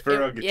it was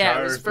for a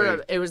guitar.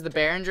 It was the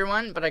Behringer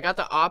one, but I got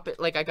the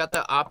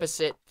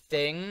opposite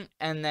thing,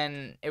 and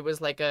then it was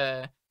like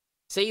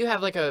say you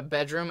have like a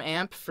bedroom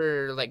amp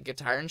for like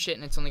guitar and shit,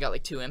 and it's only got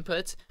like 2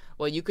 inputs.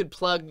 Well, you could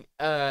plug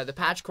the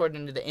patch cord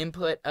into the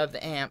input of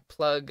the amp,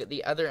 plug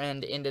the other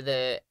end into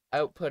the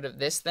output of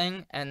this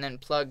thing and then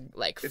plug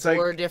like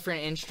four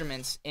different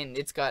instruments in.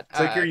 It's got it's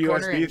like your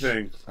USB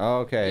thing. Oh,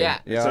 okay. Yeah.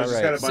 Yeah. So it's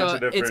just got a bunch of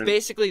different. It's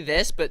basically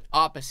this but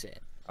opposite.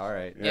 All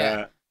right.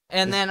 Yeah.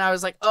 And then I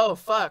was like, oh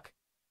fuck,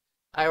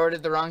 I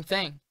ordered the wrong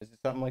thing. Is it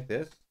something like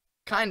this?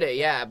 Kinda,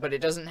 yeah, but it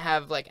doesn't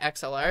have like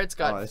XLR. It's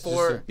got it's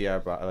four.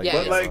 Just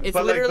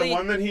but literally the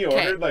one that he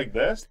ordered like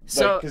this,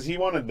 so because he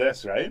wanted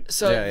this, right?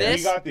 So this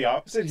he got the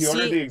opposite. He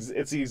ordered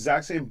it's the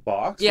exact same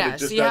box. Yeah, but it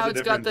just see does how a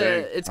it's got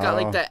thing. it's got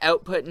like the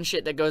output and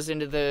shit that goes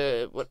into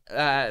the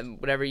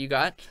whatever you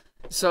got.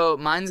 So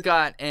mine's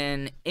got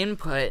an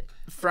input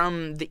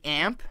from the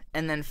amp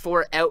and then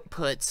 4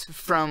 outputs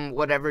from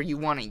whatever you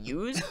want to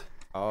use.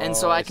 And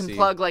so I can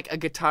plug like a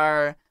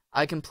guitar.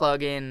 I can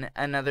plug in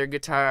another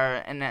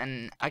guitar, and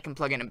then I can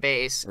plug in a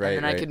bass, and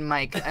then I can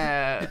mic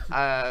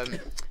a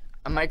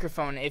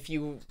microphone if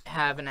you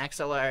have an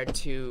XLR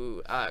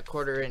to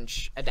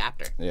 1/4-inch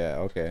adapter. Yeah.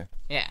 Okay.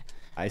 Yeah.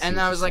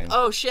 I was like,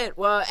 oh shit.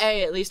 Well,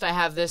 at least I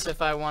have this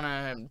if I want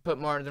to put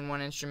more than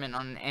one instrument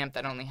on an amp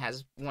that only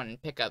has one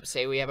pickup.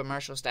 Say we have a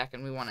Marshall stack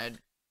and we want to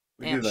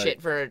amp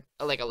shit for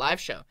like a live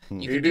show.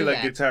 You can do like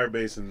that. guitar,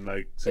 bass, and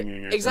like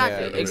singing.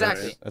 Exactly.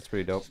 Right? That's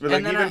pretty dope. But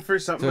like even for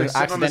something like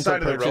sitting on the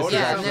side of the road,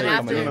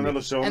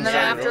 and then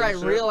after I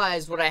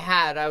realized what I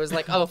had, I was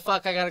like, oh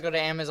fuck, I gotta go to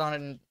Amazon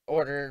and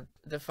order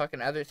the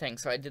fucking other thing.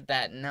 So I did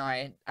that, and now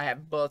I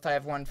have both. I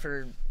have one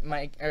for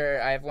I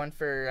have one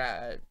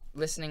for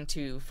listening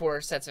to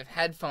 4 sets of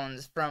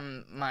headphones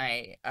from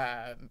my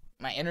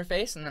my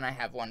interface, and then I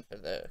have one for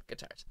the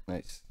guitars.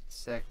 Nice.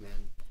 Sick,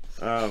 man.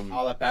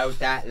 All about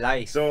that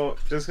life. So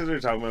just because we were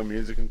talking about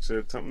music and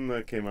shit, something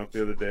that came up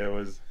the other day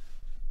was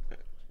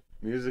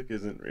music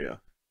isn't real.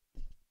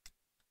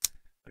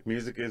 Like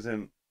music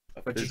isn't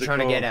what you trying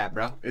to get at,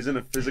 bro? Isn't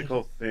a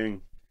physical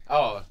thing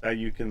that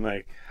you can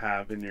like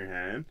have in your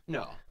hand.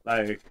 No.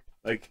 Like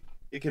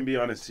it can be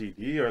on a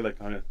CD or like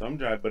on a thumb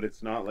drive, but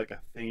it's not like a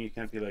thing. You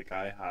can't be like,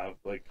 I have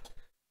like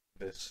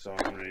this song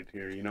right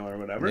here, you know, or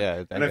whatever.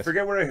 Yeah. I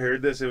forget where I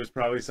heard this. It was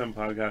probably some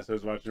podcast I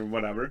was watching or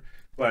whatever.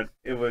 But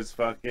it was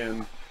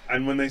fucking,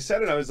 and when they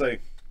said it, I was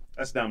like,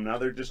 that's dumb. Now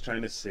they're just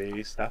trying to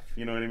say stuff,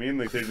 you know what I mean?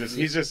 Like they're just,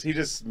 he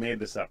just made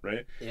this up,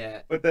 right?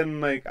 Yeah. But then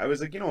like, I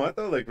was like, you know what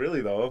though? Like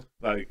really though,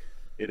 like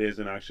it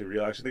isn't actually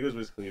real. I actually think it was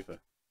Wiz Khalifa.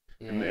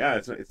 Yeah. And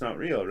it's not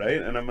real, right?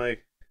 And I'm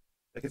like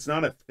it's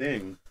not a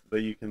thing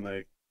that you can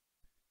like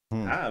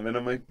have, and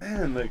I'm like,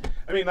 man, like,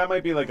 I mean, that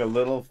might be like a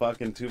little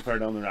fucking too far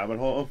down the rabbit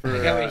hole for.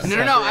 No. I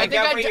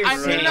think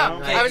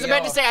I was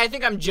about to say, I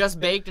think I'm just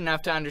baked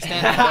enough to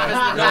understand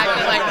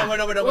that.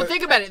 No. Well,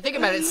 think about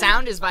it.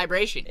 Sound is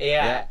vibration.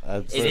 Yeah.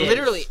 It's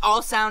literally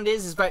all sound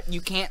is, but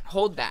you can't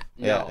hold that.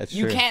 Yeah, it's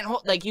you true. can't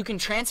hold, like, you can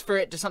transfer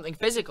it to something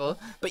physical,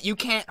 but you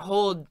can't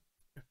hold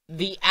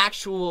the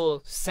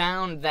actual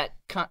sound that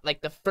like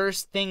the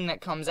first thing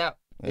that comes out.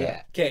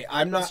 Yeah. Okay,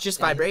 I'm not. It's just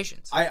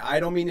vibrations.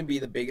 I don't mean to be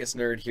the biggest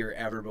nerd here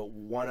ever, but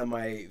one of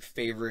my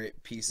favorite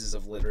pieces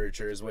of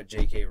literature is what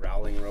J.K.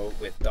 Rowling wrote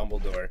with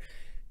Dumbledore.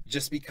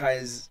 Just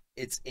because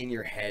it's in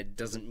your head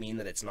doesn't mean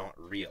that it's not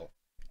real.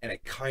 And I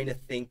kind of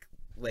think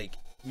like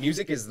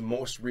music is the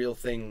most real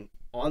thing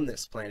on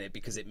this planet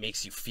because it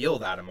makes you feel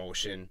that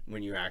emotion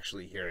when you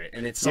actually hear it,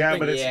 and it's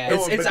something. Yeah,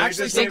 but it's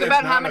actually. Think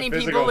about how many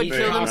people would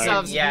kill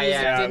themselves.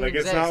 Yeah, like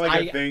it's not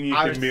like a thing you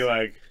can be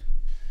like.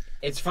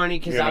 It's funny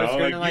because I was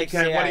gonna like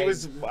say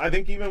I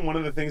think even one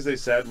of the things they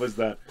said was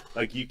that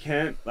like you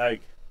can't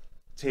like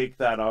take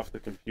that off the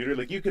computer.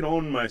 Like you can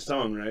own my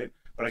song, right?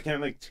 But I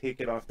can't like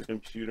take it off the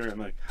computer and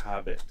like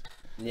have it.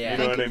 Yeah. You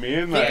know what I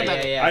mean? Like,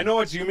 I know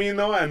what you mean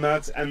though, and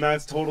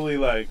that's totally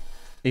like.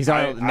 He's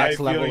on the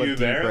next level of deep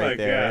there, right like,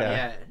 there.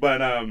 Yeah.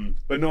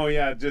 But no,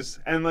 yeah, just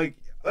and like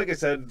I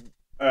said,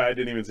 I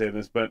didn't even say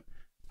this, but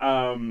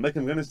like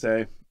I'm gonna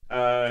say,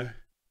 I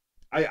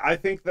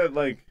think that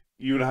like.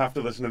 You would have to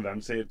listen to them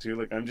say it too.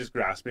 Like I'm just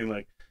grasping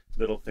like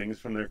little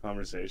things from their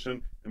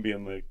conversation and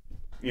being like,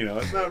 you know,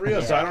 it's not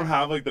real. So I don't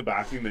have like the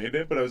backing they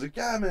did, but I was like,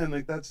 yeah, man,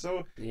 like that's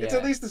so. Yeah. It's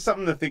at least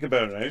something to think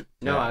about, right?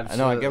 No,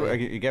 absolutely. No, I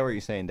get what you're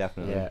saying,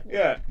 definitely.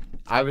 Yeah.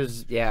 I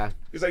was because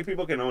like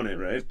people can own it,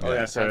 right? Oh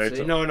yeah, sorry.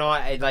 So, no,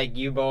 like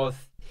you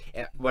both.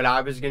 What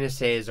I was gonna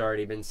say has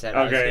already been said.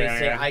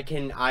 Okay,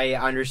 I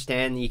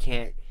understand you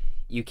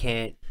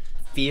can't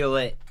feel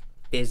it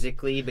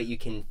physically, but you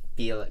can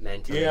feel it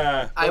mentally.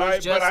 Yeah,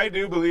 but I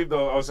do believe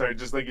though. Oh, sorry,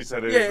 just like you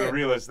said, it's the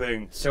realest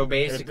thing. So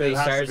basically,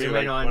 Sarza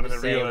went on to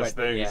say what.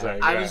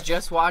 Like, I was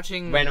just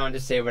watching. Went on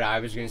to say what I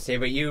was going to say,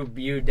 but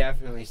you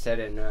definitely said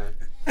it.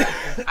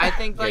 I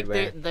think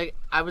like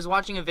I was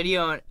watching a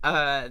video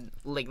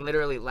like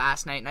literally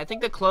last night, and I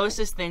think the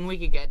closest thing we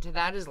could get to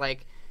that is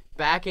like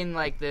back in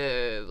like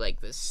the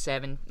late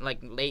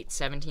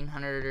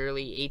 1700s,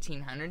 early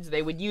 1800s,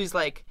 they would use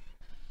like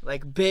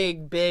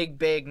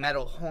big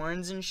metal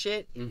horns and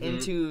shit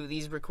into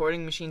these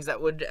recording machines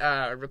that would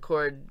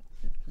record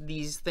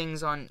these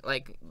things on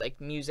like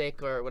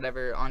music or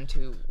whatever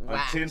onto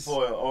wax.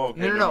 Tinfoil. Oh,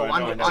 okay. No,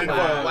 on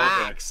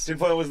wax.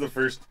 Tinfoil was the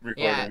first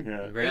recording.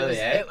 Yeah. Really?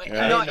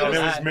 No, it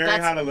was Mary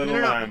Had a Little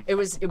Lamb. It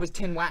was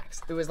tin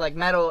wax. It was like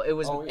metal. It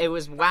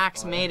was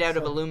wax made out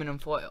of aluminum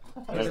foil.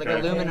 It was like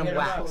aluminum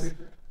wax.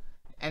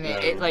 And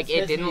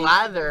it didn't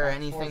lather or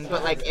anything,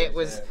 but like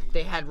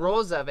they had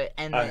rolls of it,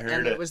 and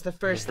it was the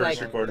first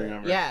recording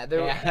ever. Yeah,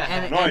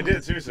 I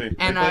did seriously.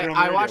 And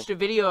I watched a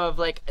video of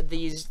like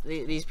these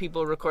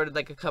people recorded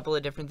like a couple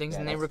of different things,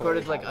 and they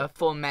recorded like a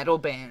full metal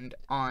band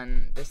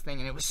on this thing,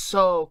 and it was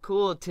so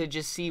cool to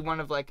just see one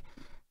of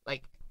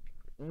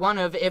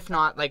if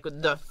not like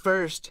the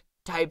first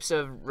types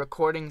of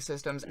recording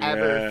systems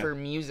ever for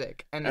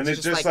music, and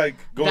it just like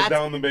goes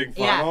down the big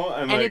funnel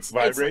and like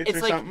vibrates or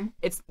something.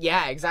 It's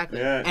exactly.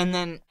 Yeah. And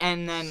then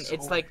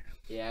it's like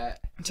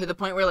to the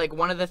point where like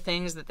one of the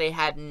things that they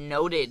had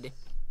noted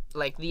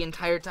like the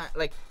entire time,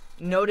 like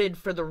noted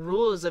for the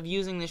rules of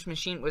using this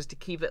machine was to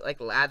keep it like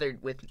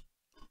lathered with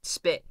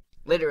spit.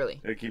 Literally.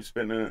 They keep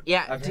spitting it.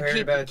 Yeah,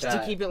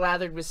 to keep it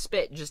lathered with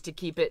spit, just to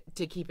keep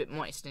it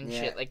moist and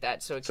shit like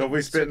that. So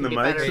we spit in the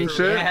mics and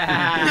shit.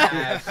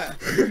 Yeah.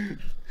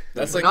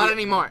 That's like not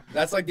anymore.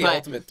 That's like the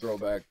ultimate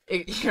throwback.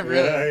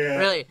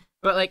 Really.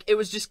 But like it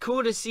was just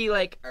cool to see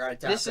like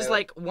this is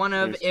like one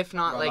of, if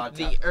not like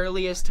the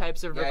earliest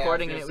types of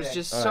recording, and it was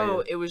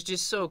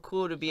just so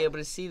cool to be able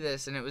to see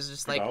this, and it was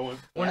just like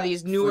one of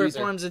these newer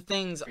forms of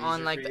things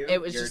on like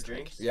it was just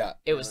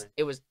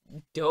it was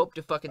dope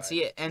to fucking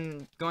see it.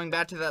 And going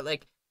back to that,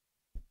 like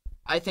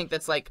I think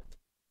that's like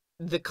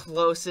the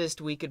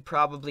closest we could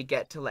probably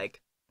get to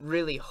like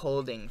really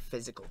holding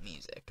physical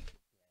music.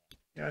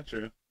 Yeah,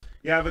 true.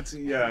 Yeah,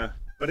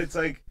 but it's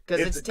like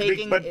it's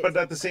taking. But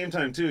at the same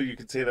time too, you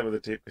could say that with a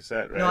tape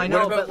cassette, right? No, I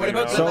know. What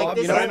about so, like,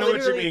 I know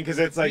what you mean, because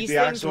it's like the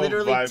actual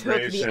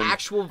vibration. Took the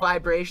actual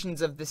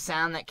vibrations of the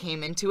sound that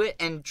came into it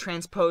and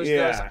transposed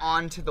those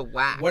onto the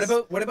wax. What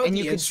about and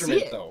the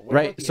instrument though?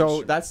 Right.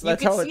 So that's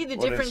how see the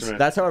difference.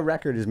 That's how a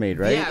record is made,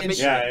 right?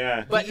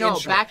 Yeah. But no,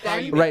 back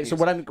then. Right. So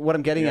what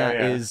I'm getting at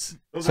is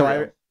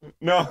I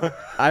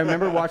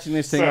remember watching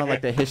this thing on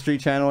like the History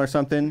Channel or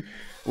something,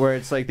 where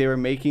it's like they were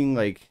making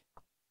like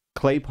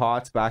clay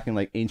pots back in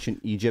like ancient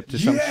Egypt or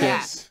some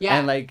shit. Yeah.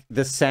 And like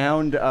the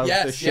sound of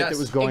the shit that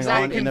was going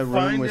on in the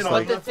room was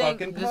like. But the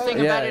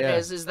thing about it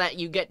is that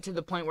you get to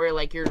the point where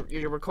like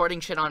you're recording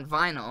shit on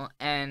vinyl,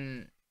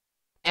 and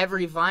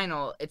every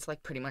vinyl it's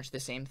like pretty much the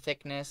same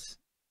thickness.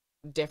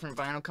 Different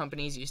vinyl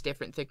companies use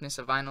different thickness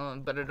of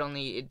vinyl, but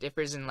it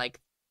differs in like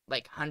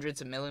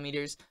hundreds of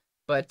millimeters,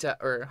 but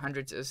or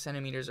hundreds of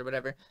centimeters or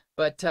whatever.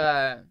 But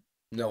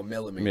no,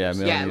 millimeters.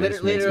 Yeah, millimeters.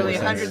 Yeah, literally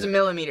hundreds of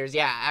millimeters.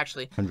 Yeah,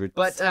 actually. Hundreds.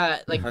 But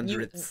like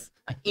hundreds.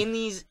 In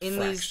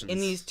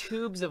these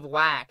tubes of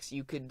wax,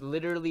 you could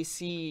literally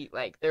see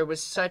like there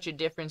was such a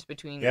difference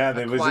between a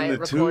quiet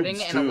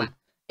recording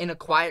and a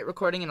quiet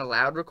recording and a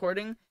loud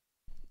recording.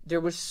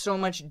 There was so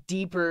much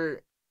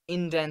deeper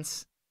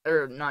indents,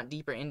 or not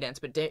deeper indents,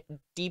 but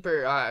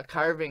deeper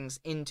carvings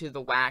into the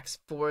wax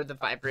for the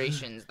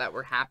vibrations that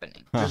were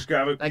happening. Just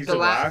grab a piece of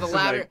wax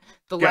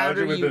the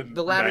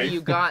louder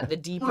you got, the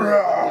deeper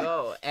it would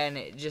go, and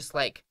it just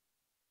like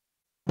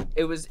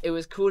it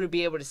was cool to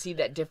be able to see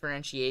that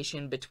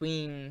differentiation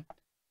between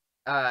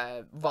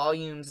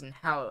volumes and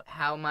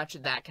how much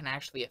that can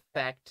actually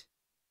affect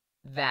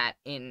that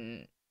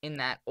in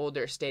that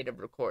older state of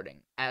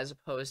recording, as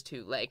opposed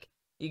to like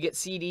you get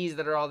CDs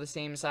that are all the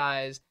same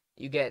size.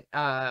 You get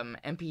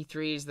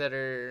MP3s that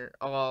are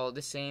all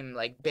the same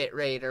like bit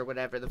rate or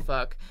whatever the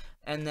fuck,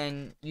 and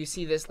then you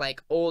see this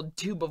like old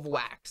tube of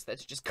wax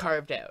that's just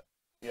carved out.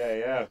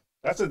 Yeah.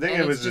 That's the thing.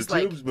 It was the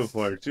tubes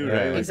before too,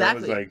 right?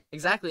 Like,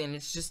 exactly, and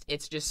it's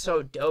just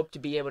so dope to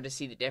be able to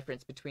see the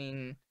difference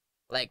between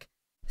like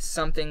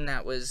something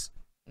that was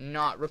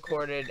not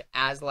recorded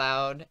as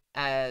loud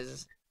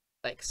as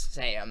like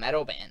say a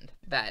metal band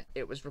that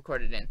it was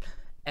recorded in,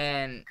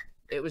 and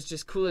it was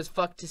just cool as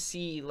fuck to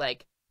see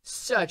like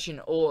such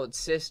an old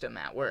system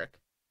at work.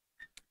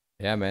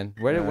 Yeah, man.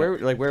 Where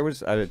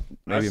was I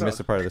missed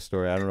a part of the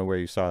story. I don't know where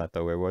you saw that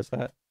though. Where was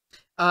that?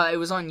 It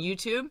was on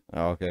YouTube.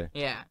 Oh, okay.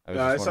 Yeah.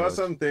 I saw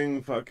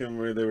something fucking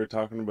where they were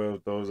talking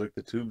about those like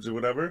the tubes or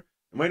whatever.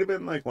 It might have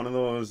been like one of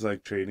those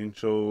like trading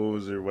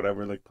shows or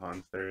whatever, like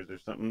Pawn Stars or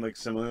something like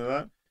similar to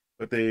that.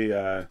 But they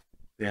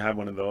had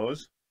one of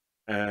those,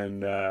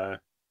 and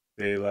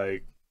they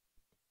like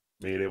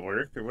made it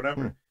work or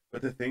whatever.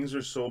 But the things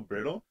were so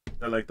brittle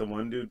that like the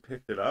one dude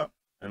picked it up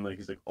and like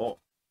he's like, oh,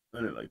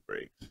 and it like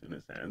breaks in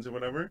his hands or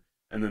whatever.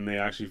 And then they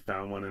actually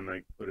found one and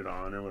like put it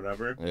on or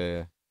whatever.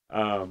 Yeah.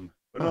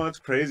 But no, it's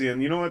crazy.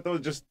 And you know what though?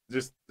 Just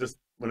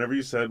whenever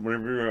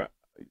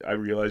I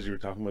realized you were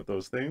talking about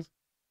those things.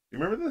 You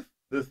remember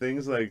the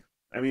things like,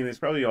 I mean, it's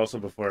probably also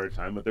before our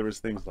time, but there was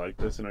things like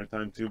this in our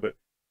time too. But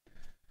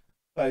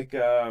like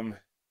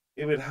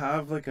it would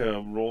have like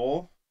a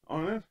roll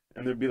on it,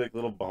 and there'd be like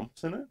little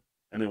bumps in it.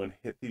 and they would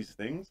hit these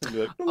things and be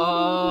like,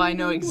 Oh, I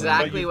know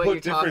exactly what you're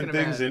talking about. Put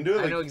different things into it.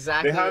 Like, I know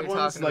exactly they had what you're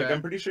ones talking like about.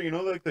 I'm pretty sure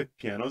like the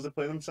pianos that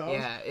play themselves.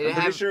 Yeah, I'm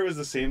pretty sure it was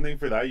the same thing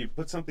for that. You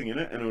put something in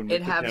it and it would make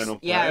the piano play.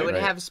 Yeah, it would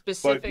Right. have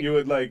specific. But you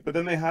would like, but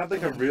then they had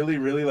like a really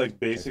like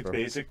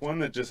basic one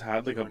that just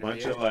had like a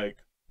bunch of like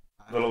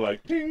little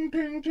like ting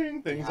ting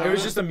ting things. It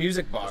was just a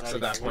music box at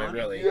that point,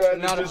 really. Yeah,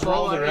 and Not it a just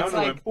rolled full-on, around it's and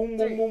like went boom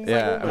boom boom.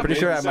 Yeah, boom, I'm pretty boom.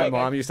 sure It's my like-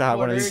 mom used to have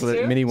one of these One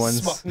or two? mini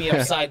ones. Smuck me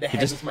upside the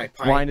head with my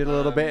pipe. Wind it a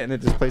little bit and it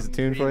just plays a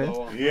tune for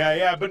you.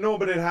 Yeah, but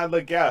it had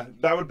like that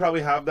would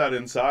probably have that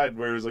inside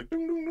where it was like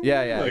ding, ding, ding,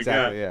 Yeah, like,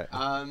 exactly. Yeah.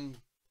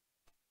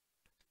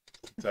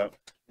 What's up?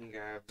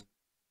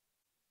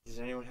 Does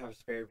anyone have a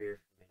spare beer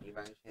for me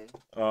by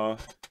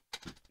chance?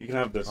 You can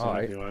have this one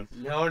Alright. if you want.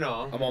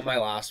 No. I'm on my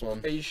last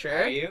one. Are you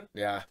sure? Are you?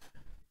 Yeah.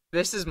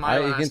 This is my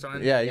You last can-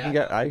 one. Yeah, you can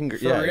get. I can. For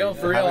yeah, real.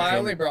 have it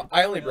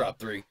I only brought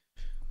 3.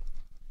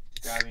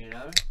 Grab me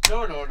another?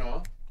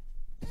 No.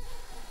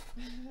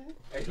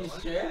 Are you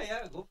sure?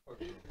 Yeah, go for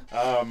it.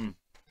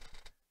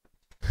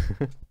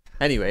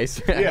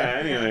 Anyways.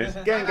 Anyways,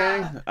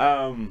 gang.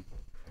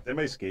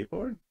 Anybody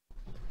skateboard?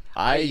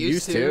 I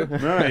used used to.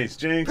 Nice,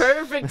 Jinx.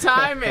 Perfect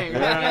timing.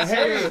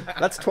 Hey,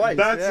 That's twice.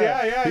 That's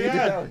You did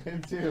yeah. that with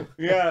him too.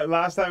 Yeah,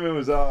 last time it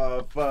was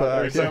or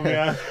Fuck. something.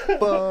 Yeah.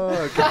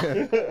 Fuck.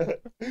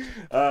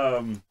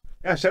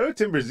 Yeah. Shout out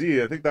Timber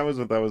Z. I think that was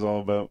what that was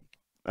all about.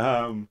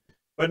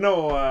 But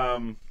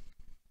no.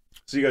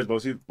 So you guys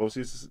both used to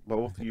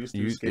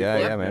skateboard.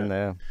 Yeah, man.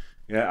 Yeah.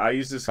 Yeah, I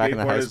used to skateboard Back in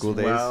the high school as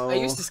days. well. I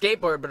used to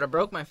skateboard, but I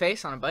broke my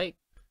face on a bike.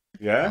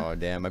 Yeah. Oh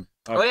damn.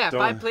 Oh yeah, don't-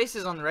 5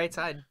 places on the right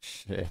side.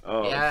 Shit.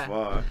 Oh Yeah.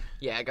 fuck.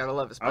 Yeah, I gotta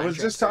love the spine I was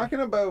transfer. just talking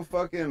about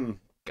fucking.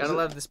 Gotta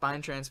love the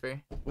spine transfer.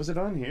 Was it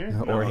on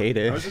here? Or hate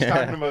it. I was just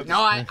talking about.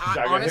 No, I got hit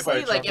by a honestly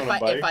like truck if on a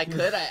I bike.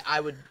 could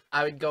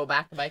I would go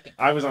back to biking.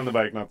 I was on the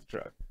bike, not the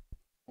truck.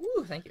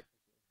 Ooh, thank you.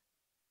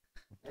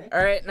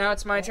 All right, now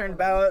it's my turn to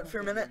bow out for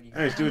a minute.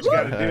 Hey, just do what you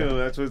gotta do.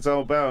 That's what it's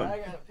all about.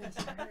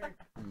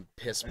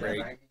 Piss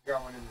break.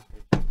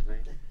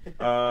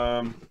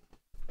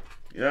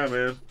 Yeah,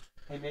 man.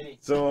 Hey, Minnie.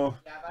 So.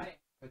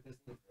 Put this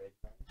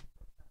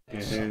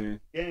in the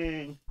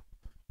fridge.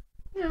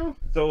 Gang.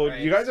 So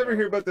Right, you guys ever so-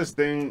 hear about this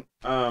thing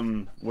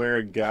where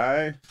a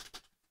guy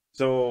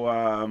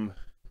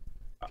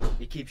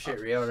You keep shit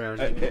real around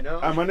I, here, you know?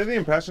 I'm under the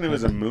impression it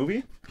was a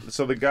movie.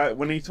 So the guy,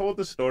 when he told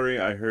the story,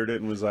 I heard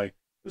it and was like,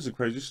 "This is a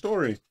crazy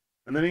story."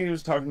 And then he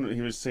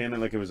was saying it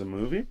like it was a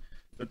movie.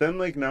 But then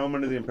like now I'm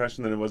under the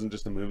impression that it wasn't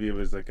just a movie; it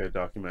was like a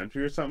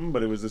documentary or something.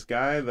 But it was this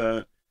guy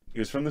that he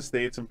was from the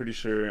States, I'm pretty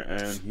sure,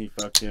 and he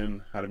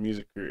fucking had a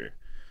music career.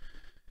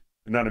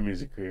 Not a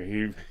music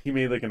career. He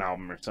made like an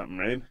album or something,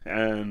 right?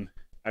 And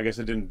I guess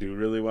it didn't do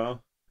really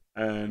well.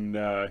 And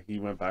he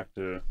went back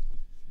to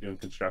doing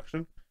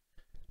construction.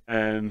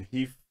 And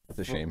he That's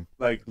a shame.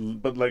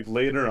 but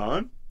later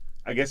on,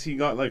 I guess he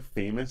got like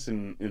famous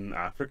in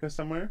Africa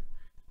somewhere.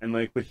 And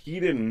like, but he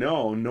didn't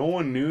know. No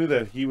one knew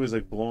that he was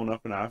like blown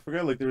up in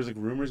Africa. Like there was like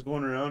rumors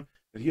going around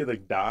that he had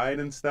like died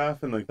and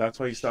stuff, and like that's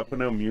why he stopped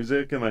putting out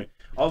music and like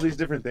all these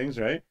different things,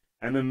 right?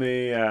 And then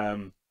they,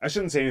 I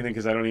shouldn't say anything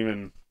because I didn't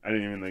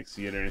even like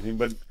see it or anything.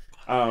 But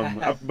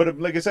but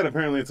like I said,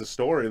 apparently it's a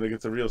story, like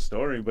it's a real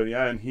story. But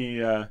yeah, and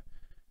he,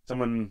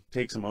 someone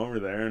takes him over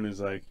there and is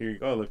like, "Here you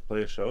go, like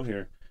play a show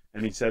here."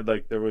 And he said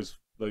like there was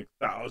like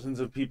thousands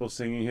of people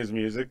singing his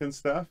music and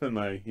stuff, and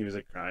like he was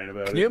like crying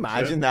about it. Can you and shit.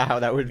 imagine that? How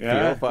that would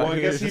Yeah. feel? Well, I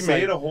guess he Just,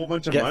 made like, a whole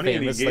bunch of get money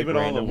and he famous, gave like, it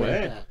all randomly.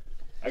 away. Yeah.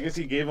 I guess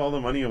he gave all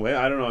the money away.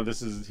 I don't know.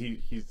 This is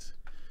he's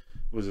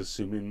was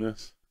assuming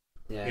this.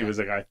 Yeah. He was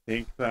like, I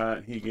think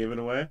that he gave it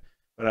away,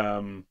 but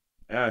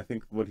yeah, I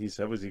think what he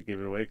said was he gave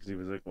it away because he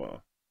was like,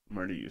 well, I'm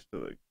already used to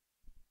like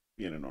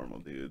being a normal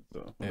dude,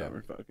 so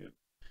whatever, fuck it.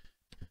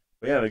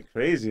 But yeah, like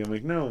crazy. I'm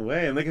like, no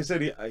way. And like I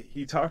said,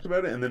 he talked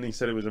about it, and then he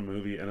said it was a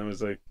movie, and I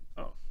was like,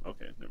 oh,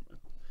 okay, never mind.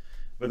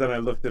 But then I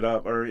looked it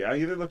up, or I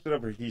either looked it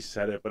up or he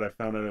said it, but I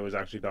found out it was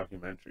actually a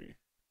documentary.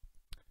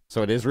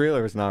 So it is real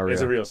or it's not real?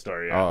 It's a real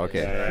story. Yeah. Oh,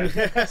 okay.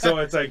 Yeah, yeah. So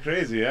it's like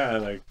crazy, yeah.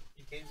 Like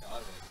He came to Ottawa.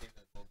 He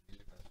came to the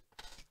music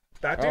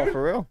festival. that Oh, dude.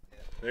 for real?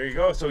 There you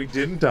go. So he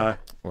didn't die.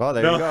 Well,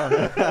 there No.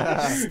 you go.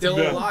 Still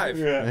No. alive.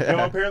 Yeah.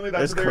 No, apparently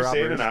that's There's what they were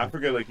saying in corroboration.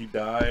 Africa. Like he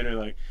died, or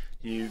like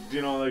he,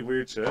 like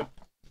weird shit.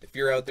 If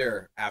you're out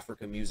there,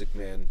 Africa Music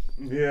Man,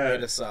 Yeah.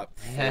 hit us up.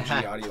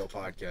 4G Audio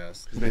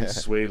Podcast. His name's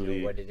Sway You know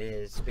Lee. what it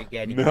is?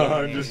 Spaghetti. No,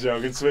 I'm gang. just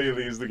joking. Sway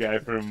Lee is the guy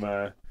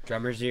from.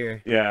 Drummer's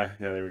ear. Yeah.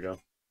 There we go.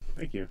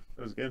 Thank you.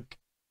 That was good.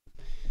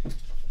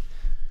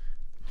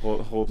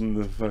 Holding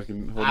the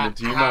team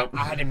up.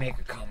 I had to make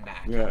a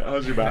comeback. Yeah.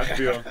 How's your back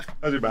feel?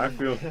 How's your back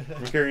feel?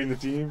 You carrying the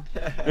team?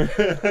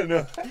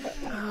 No.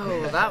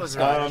 Oh, that was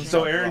right.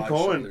 So Aaron Broad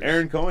Cohen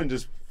shoulders.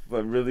 just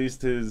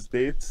released his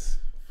dates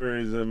for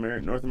his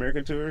North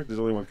American tour. There's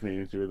only one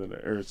Canadian tour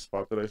or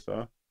spot that I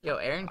saw. Yo,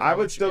 Aaron. I Cohen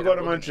would should still get go a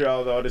to hold of me.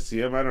 Montreal though to see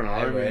him. I don't know.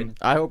 I I mean,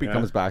 I hope he Yeah.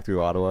 comes back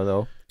through Ottawa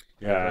though.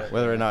 yeah,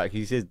 Whether or not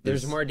he says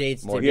There's more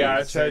dates. to yeah.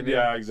 be It said determined.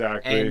 yeah,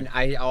 exactly. And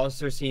I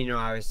also seen,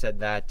 I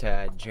said that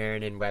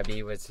Jaron and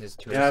Webby was his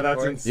tour Yeah, that's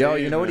support. insane. Yo,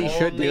 you know what he man.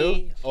 should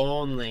do?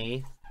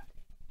 Only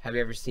Have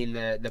you ever seen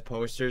the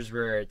posters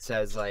where it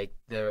says like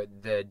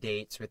the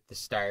dates with the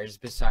stars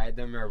beside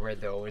them, or where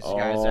those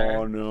guys are?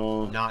 Oh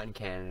no. Not in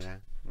Canada.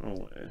 No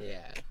way.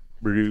 Yeah.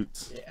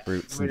 Brutes. Yeah.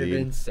 Brutes Would have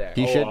indeed. been sick.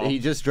 He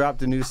just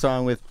dropped a new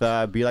song with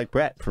Be Like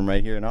Brett from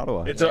right here in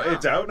Ottawa. It's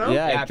out now.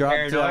 Yeah, it dropped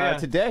Paranoia.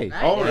 Today.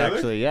 Nice. Oh, really?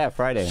 Actually, yeah,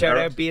 Friday. Shout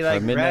out, Be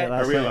Like midnight Brett.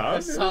 last Are we night. allowed?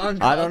 A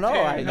song I don't know.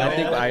 called I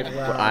think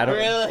Paranoia. I don't.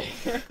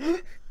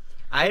 Really?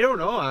 I don't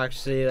know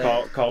actually.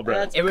 Like, Call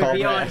Brett. it would Call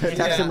be on. Brett.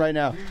 Text him right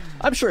now.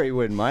 I'm sure he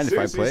wouldn't mind if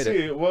I played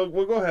it. Well,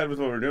 we'll go ahead with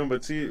what we're doing,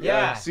 but see what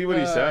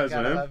he Oh, says,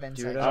 gotta man. love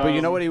inside Dude, jokes. But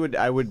you know what?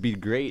 I would be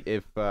great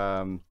if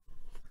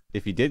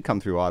he did come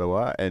through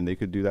Ottawa and they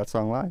could do that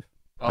song live.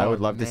 I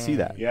would love to see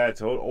that. Yeah,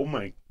 it's oh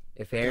my.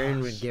 If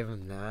Aaron would give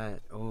him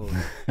that,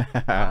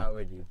 that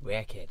would be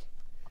wicked.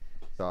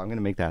 So I'm gonna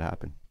make that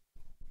happen.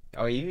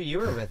 Oh, you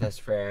were with us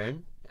for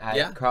Aaron at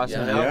Yeah, Crossing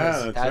yeah.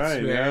 Elvis. Yeah, that's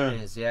right, who yeah. Aaron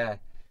is. Yeah,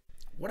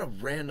 What a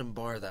random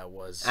bar that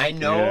was. I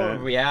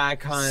know. Yeah. Yeah, I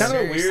kind Kind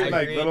of of weird,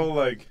 like little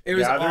like It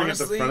was gathering at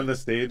honestly- the front of the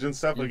stage and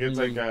stuff. Like it's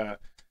like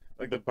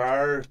the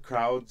bar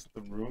crowds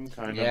the room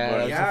kind Yeah, of.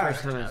 that's Like, Yeah. the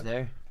first time I was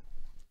there.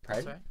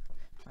 Pardon? Sorry?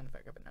 Mind if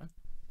I grab it now?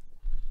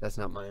 That's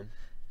not mine.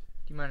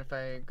 Do you mind if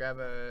I grab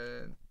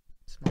a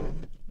small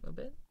little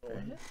bit?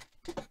 Right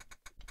here?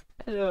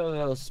 Hello,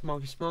 little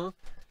smoky smoke.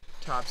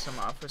 Top some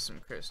off with some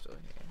crystal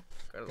here.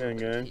 Got a little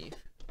bit of Okay. teeth.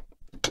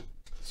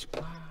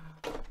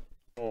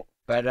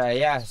 But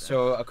yeah,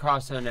 so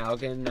across on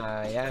Elgin,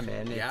 yeah,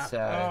 man, it's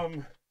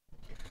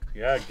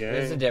yeah, it's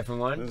a gang.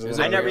 different one. This is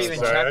a I never little-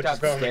 even sorry, I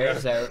checked just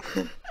upstairs out,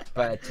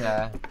 but So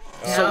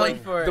Yeah,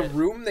 like for the it.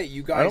 room that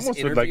you I guys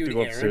almost would like to interviewed go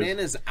Aaron upstairs. in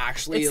is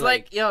actually It's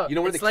like, yo, you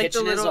know where it's the like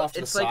kitchen the is little, off to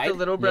the it's like side? the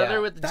little brother Yeah.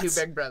 with the two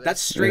big brothers.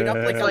 That's straight up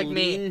like Yeah. a Like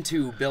me.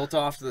 lean-to built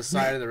off to the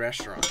side of the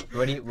restaurant.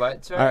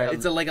 what? Sorry, All right.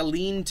 It's like a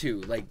lean-to,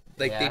 like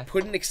they Yeah.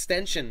 put an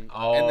extension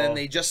Oh. and then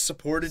they just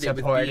supported it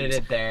with beams.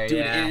 it there. Dude,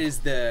 yeah. it is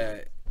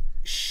the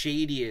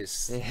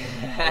shadiest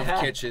of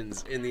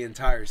kitchens in the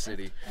entire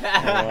city.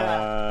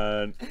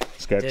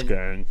 Sketch Didn't-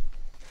 gang.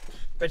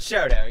 But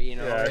shout out, you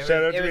know, Yeah, it,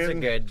 shout out it to was a him.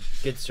 good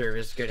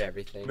service, good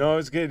everything. No,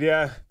 it's good.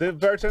 Yeah, the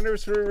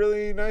bartenders were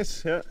really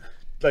nice. Yeah,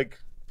 like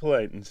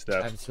polite and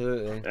stuff.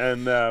 Absolutely.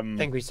 And I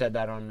think we said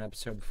that on an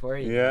episode before.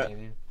 Even, Yeah.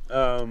 maybe. I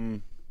had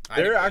a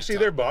they're great actually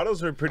time. their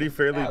bottles were pretty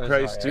fairly Yeah, it was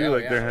priced alright. too. Oh,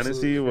 Like yeah, their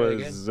Hennessy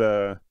absolutely.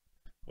 Very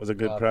was a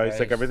good Well price. Like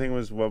priced. everything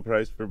was well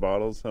priced for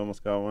bottles. I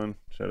almost got one.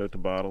 Shout out to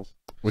bottles.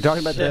 We're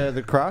talking about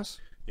the cross.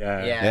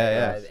 Yeah. Yeah,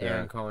 yeah, the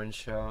Aaron Cohen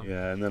show.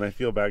 Yeah, and then I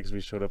feel bad because we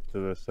showed up to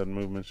the Sudden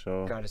Movement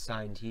show. Got a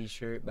signed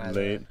T-shirt by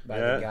Late. the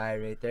Yeah. guy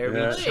right there.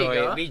 Yeah. We'd show There you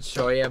you, go. we'd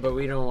show you, but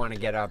we don't want to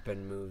get up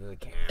and move the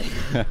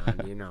camera.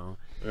 You know.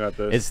 We got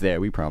this. It's there.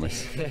 We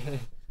promise.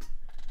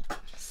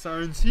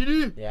 Signed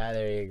CD. Yeah,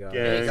 there you go.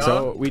 Yeah. There you go.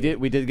 So we did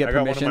get I got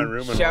one in permission. my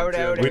room. at Shout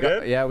home, out too. We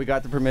did. Yeah, we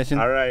got the permission.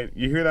 All right,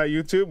 you hear that,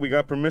 YouTube? We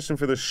got permission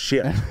for this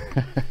shit.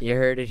 You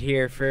heard it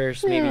here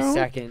first, maybe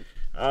second.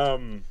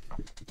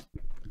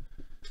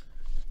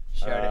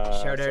 Shout out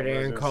something I was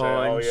Aaron gonna say.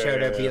 Cohen. Oh, yeah,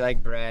 Shout yeah, out Be yeah.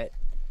 Like Brett.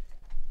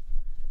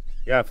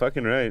 Yeah,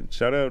 fucking right.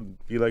 Shout out,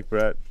 Be Like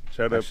Brett.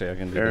 Shout Actually, I out,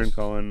 can do Aaron this.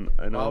 Cohen.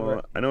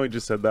 Albert. I know he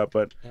just said that,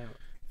 but Yeah.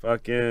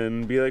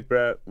 fucking Be Like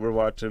Brett. We're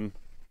watching.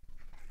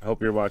 I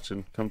hope you're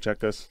watching. Come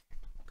check us.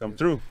 Come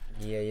through.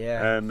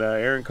 Yeah. And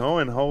Aaron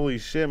Cohen, holy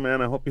shit,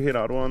 man! I hope you hit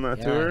Ottawa on that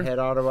Yeah, tour. hit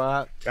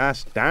Ottawa.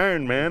 Gosh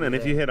darn, man! And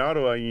if you hit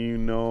Ottawa, you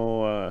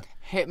know,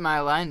 Hit my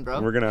line, bro.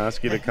 we're gonna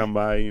ask you to come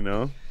by. You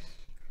know,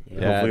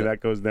 Yeah, hopefully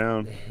that goes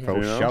down. for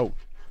you know? show.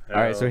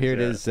 All right, so here it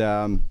is.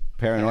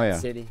 Paranoia,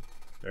 City.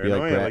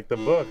 Paranoia, Brett. like the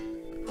book.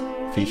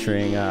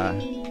 featuring Aaron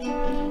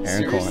Cohen.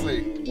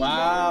 Seriously.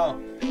 Wow.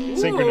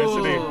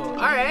 Synchronicity. All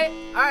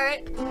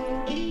right.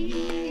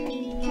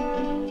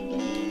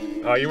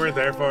 Oh, you weren't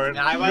there for it.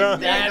 I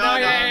wasn't there.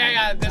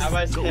 Yeah. This, I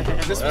was.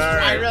 This was All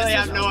right. I really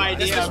have no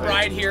This idea. was but-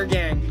 right here,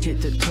 gang.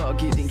 Hit the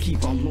target and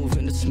keep on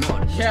moving the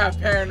smarter. yeah,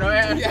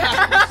 paranoia.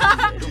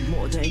 Little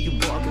more than you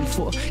bargained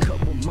for.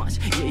 Couple months,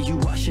 yeah, you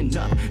washing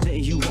up,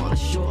 then you on the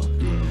shore.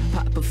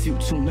 Pop a few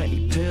too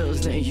many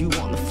pills, then you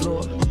on the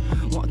floor.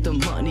 Want the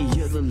money,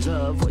 you're the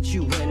love, what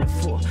you in it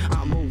for?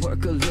 I'ma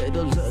work a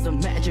little of the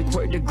magic,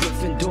 work the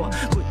Gryffindor.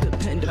 Put the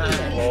pen to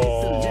pen,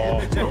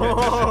 it's the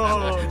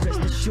limit. Rest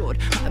assured,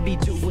 I be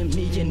doing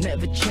me and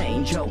never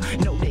change, yo.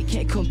 No, they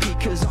can't compete,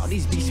 cause all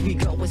these beasts we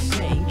go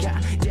insane.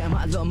 God damn,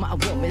 I love my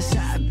woman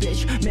side,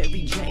 bitch.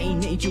 Mary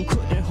Jane, and you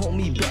couldn't hold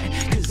me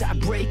back. Cause I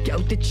break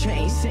out the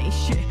chain, same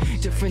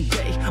shit, different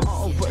day.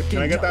 All working.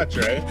 Can I get that,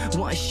 no Trey? play.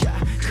 One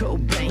shot,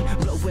 Cobain,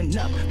 blowing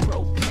up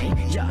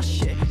propane. Y'all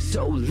shit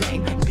so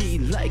lame. Be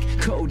like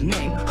code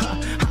name,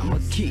 huh? I'ma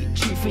keep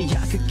chiefing,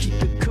 y'all could keep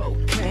the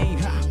cocaine,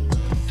 huh?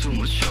 Too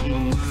much on my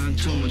mind,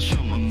 too much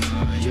on my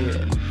mind,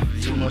 yeah.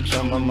 Too much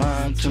on my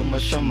mind, too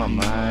much on my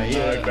mind,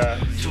 I like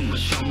that. Too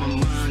much on my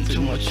mind,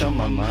 too much on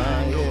my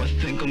mind, yeah. I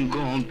think I'm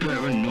going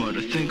paranoid,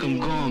 I think I'm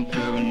going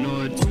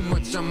paranoid. Too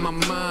much on my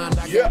mind,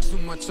 I got too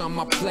much on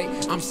my plate.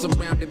 I'm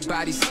surrounded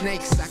by these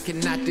snakes, I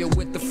cannot deal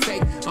with the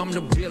fake. I'm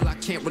the real, I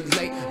can't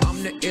relate.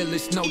 I'm the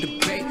illest, no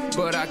debate.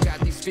 But I got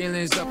these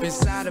feelings up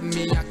inside of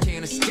me, I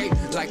can't escape.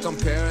 Like I'm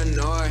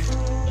paranoid,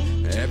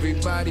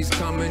 Everybody's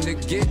coming to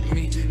get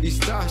me. These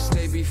thoughts,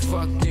 they be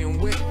fucking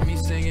with me.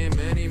 Singing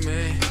many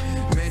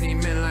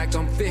men like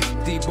I'm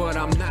 50, but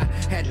I'm not.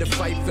 Had to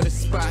fight for the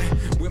spot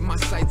with my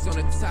sights on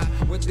the top,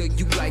 whether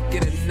you like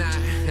it or not.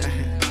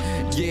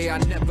 Yeah, I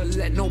never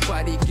let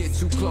nobody get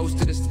too close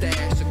to the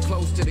stash or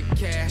close to the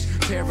cash.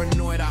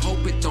 Paranoid, I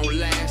hope it don't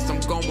last. I'm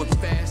going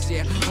fast,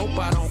 yeah, hope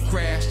I don't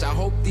crash. I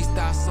hope these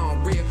thoughts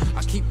aren't real.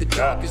 I keep the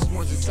darkest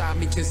ones inside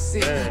me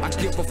concealed. I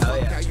give a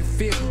fuck how you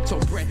feel. So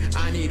Brett,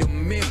 I need a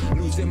meal.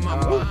 Losing my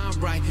mind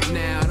right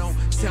now, don't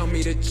tell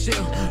me to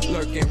chill.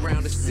 Lurking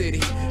around the city,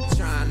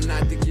 trying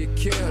not to get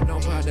killed.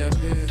 Nobody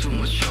here. Too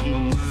much on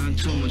my mind,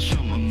 too much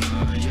on my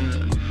mind,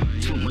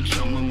 yeah. Too much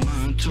on my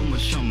mind, too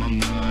much on my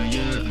mind,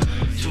 yeah.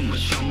 Too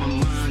much on my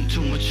mind,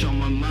 too much on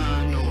my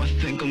mind. Oh, I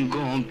think I'm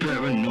going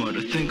paranoid.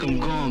 I think I'm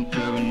going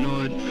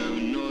paranoid.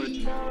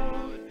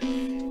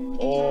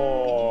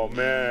 Oh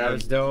man, That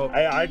was dope.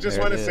 I just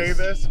want to say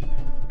this,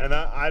 and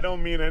I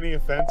don't mean any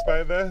offense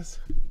by this.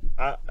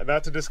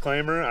 That's a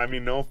disclaimer. I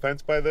mean no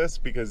offense by this,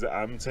 because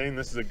I'm saying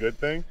this is a good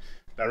thing.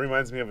 That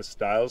reminds me of a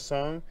Styles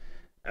song,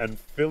 and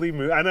Philly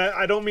Move. And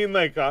I don't mean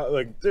like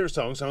their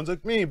song sounds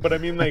like me, but I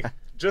mean like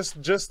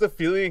just the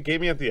feeling it gave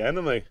me at the end.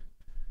 I'm like,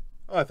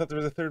 oh, I thought there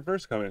was a third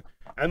verse coming.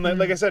 And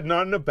like I said,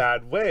 not in a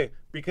bad way,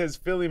 because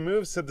Philly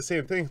Moves said the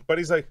same thing. But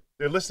he's like,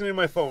 they're listening to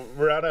my phone.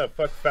 We're at a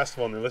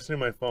festival, and they're listening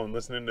to my phone,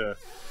 listening to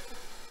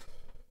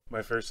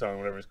my first song,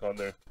 whatever it's called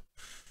there.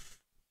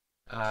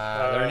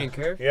 Learning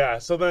Curve? Yeah,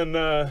 so then,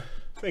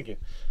 thank you.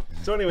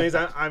 So anyways,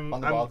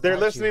 they're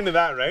listening to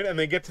that, right? And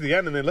they get to the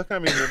end, and they look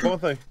at me, and they're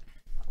both like,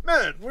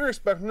 man, we're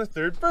expecting a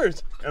third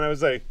verse. And I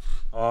was like,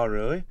 oh,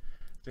 really?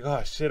 Like,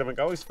 oh shit, I'm like,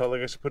 I always felt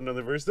like I should put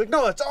another verse. They're like,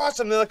 no, that's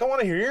awesome. They're like, I want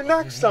to hear your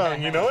next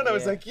song, you know? And I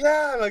was like,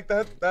 yeah, like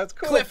that's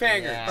cool.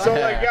 Cliffhanger. Yeah. So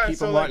like, yeah, Keep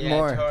so them like, wanting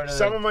more. Totally.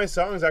 some of my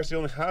songs actually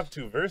only have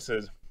 2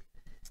 verses,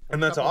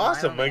 and that's Couple of mine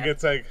awesome. only Like, have-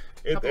 it's like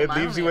it couple of mine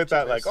leaves you only with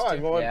have that 2 like, oh, verses, I'm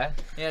too. going. Yeah.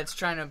 Yeah, it's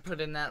trying to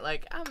put in that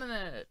like I'm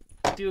gonna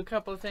do a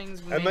couple of things.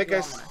 And make like you I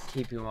want more.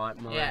 Keep you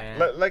want more. Yeah.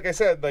 Yeah. Like I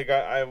said, like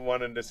I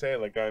wanted to say,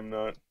 like I'm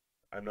not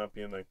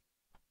being like.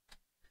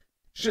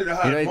 Should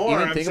have You had know, more.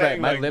 even I'm think about it.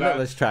 saying, My like,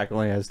 Limitless track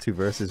only has 2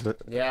 verses, but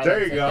Yeah,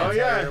 There you that's go,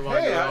 yeah. where I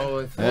wanna Hey, go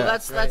with Well, it.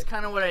 that's Right.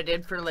 kind of what I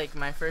did for like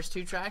my first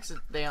 2 tracks.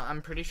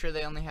 I'm pretty sure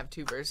they only have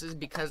 2 verses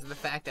because of the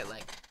fact that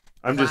like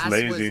I'm just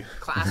lazy.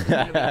 Class was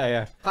gonna be,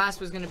 yeah. Class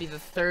was gonna be the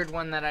 3rd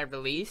one that I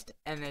released,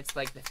 and it's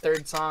like the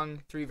 3rd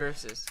song, 3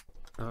 verses.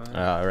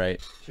 All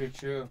right,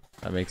 True.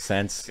 that makes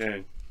sense.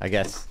 Okay. I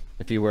guess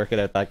if you work it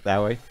out like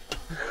that way.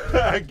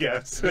 I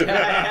guess.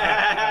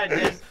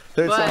 Just-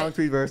 Third But- song,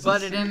 3 verses.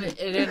 But it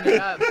ended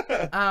up.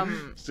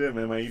 Shit,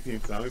 man, my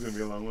 18th song is gonna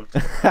be a long one.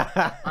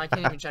 I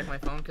can't even check my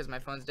phone because my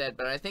phone's dead.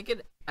 But I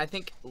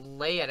think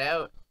Lay It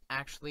Out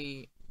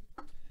actually.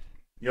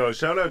 Yo,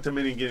 shout out to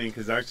Minnie Guinea,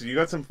 because actually you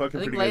got some fucking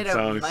I think pretty Lay good It Out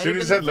songs. might As soon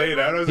have as you been said the Lay It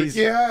Out, I was He's-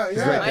 like, yeah. he's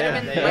right Might there.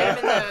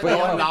 have been the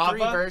one with 3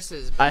 Nava?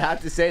 verses. I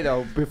have to say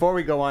though, before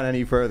we go on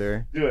any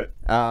further, Do it.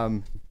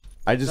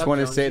 I just What's up,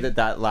 want to say Jonesy?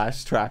 that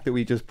last track that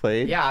we just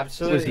played Yeah,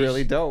 absolutely. was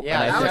really dope.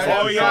 Yeah, And I that think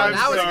was- Oh yeah, I'm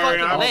That was sorry.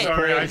 fucking I'm lit.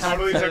 sorry. I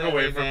totally took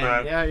away from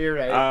that. Yeah, you're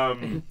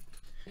right.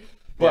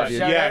 But Yeah,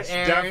 shout yes, out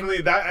Aaron.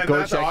 definitely that, and Go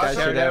that's check that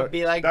awesome. shit out.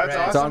 Be like That's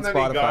Brad. It's awesome on that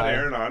he got Spotify.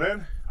 Aaron on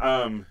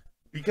it.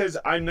 Because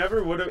I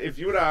never would have. If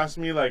you would have asked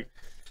me like,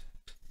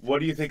 what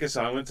do you think a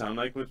song would sound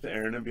like with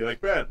Aaron, and be like,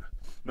 Brett.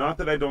 Not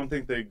that I don't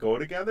think they go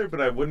together,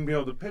 but I wouldn't be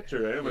able to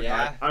picture it. I'm like,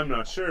 Yeah. I'm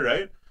not sure,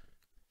 right?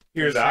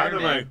 Hear For that, sure, and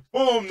I'm man. like,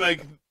 boom, like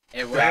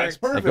It that's works.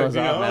 perfect. It goes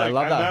you on, know? man. I Like,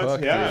 love and that that's-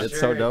 hook, yeah. dude. It's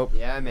so dope.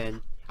 Yeah,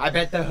 man. I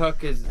bet the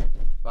hook is.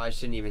 Well, I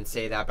shouldn't even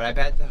say that, but I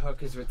bet the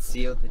hook is what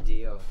sealed the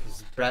deal.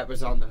 Because Brett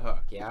was on the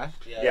hook, yeah?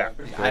 Yeah.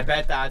 I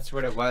bet that's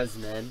what it was,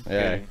 man.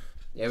 Yeah.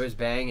 It was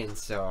banging,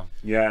 so.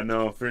 Yeah,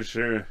 no, for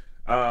sure.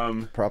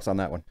 Props on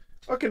that one.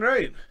 Fucking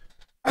right.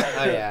 Oh,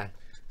 yeah.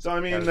 So I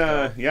mean, That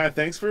was dope. yeah,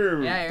 thanks Yeah,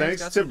 Aaron's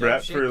thanks got to some dope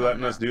Brett shit for letting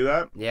coming us up. do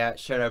that. Yeah,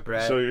 shut up,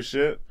 Brett. Show your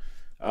shit.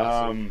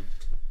 Awesome.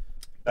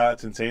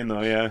 That's insane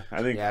though. Yeah,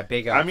 I think. Yeah,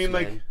 big I ups, mean,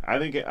 like, man. I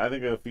think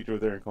a feature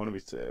with Aaron Cohn would be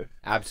sick.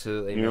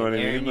 Absolutely, You know man. what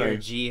I Aaron, mean? you're a Like-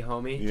 G,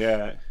 homie.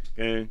 Yeah,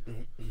 gang.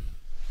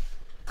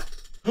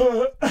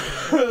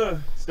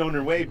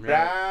 Stoner way,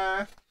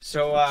 brah.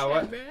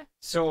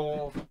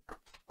 So,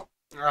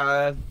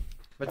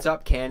 what's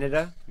up,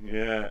 Canada?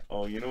 Yeah.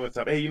 Oh, you know what's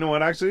up? Hey, you know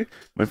what? Actually,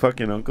 my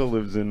fucking uncle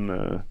lives in.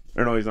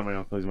 Or no, he's not my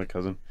uncle. He's my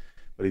cousin.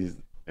 But he's.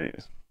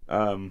 Anyways,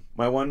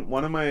 my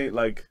one of my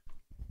like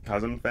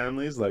cousin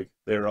families, like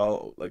they're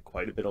all like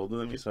quite a bit older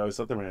than me, so I always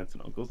thought they were aunts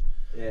and uncles.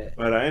 Yeah.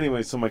 But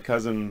anyway, so my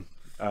cousin,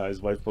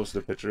 his wife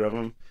posted a picture of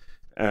him,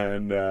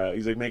 and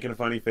he's like making a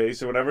funny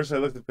face or whatever. So I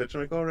looked at the picture,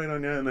 I'm like, oh, right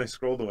on, yeah. And I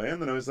scrolled away,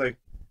 and then I was like,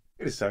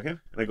 wait a second.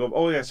 And I go,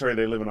 oh yeah, sorry,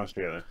 they live in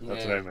Australia.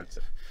 That's what I meant to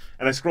say.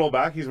 And I scroll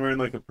back, he's wearing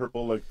like a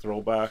purple like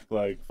throwback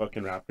like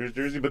fucking Raptors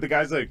jersey, but the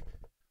guy's like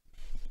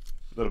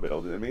a little bit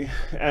older than me.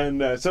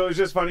 And so it was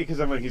just funny because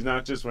I'm like, he's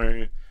not just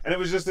wearing it. And it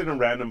was just in a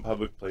random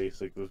public place,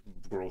 like the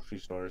grocery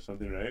store or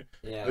something, right?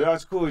 Yeah. Like, oh,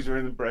 it's cool. He's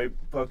wearing the bright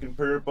fucking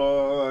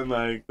purple and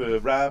like the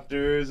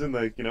Raptors and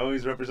like, you know,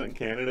 he's representing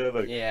Canada,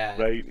 like Yeah.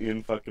 right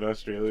in fucking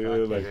Australia.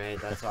 Fucking like,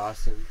 right. That's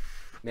awesome.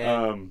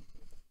 Man.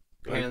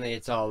 Apparently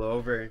it's all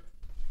over.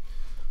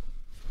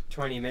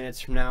 20 minutes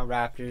from now,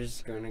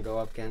 Raptors going to go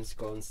up against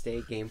Golden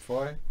State, Game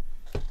 4.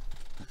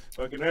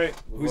 Fucking right.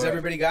 Who's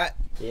everybody got?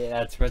 Yeah,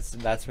 that's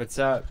what's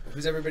up.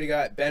 Who's everybody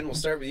got? Ben, we'll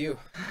start with you.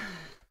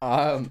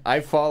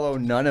 I follow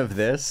none of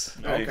this.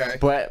 Nice. Okay.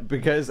 But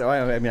because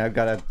I've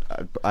got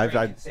a, I've You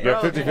have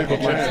 50-50 chance.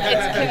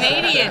 It's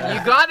Canadian.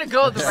 You gotta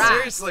go the Raps.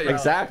 Seriously.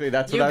 exactly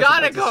that's what You I was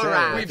gotta about to go say.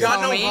 Raps. We've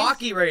got no Homie.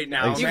 hockey right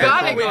now. Exactly. You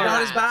gotta We've go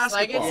got his Raps.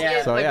 Like, basketball.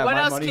 it's, So, like yeah, what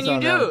my else money's can you on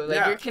do? that. Like,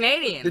 Yeah. you're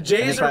Canadian. The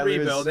Jays if I are lose-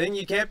 rebuilding.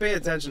 You can't pay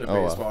attention to Oh,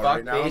 well. baseball Fuck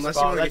right now unless you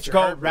baseball. want to Let's get your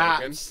go heart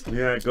broken. Raps.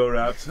 Yeah, go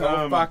Raps.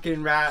 Go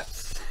fucking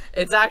Raps.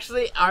 It's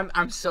actually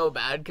I'm so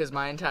bad because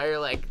my entire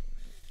like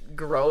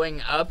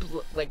growing up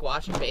like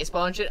watching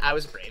baseball and shit, I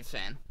was a Braves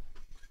fan.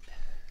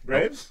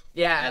 Braves?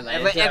 Yeah,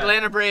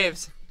 Atlanta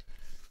Braves.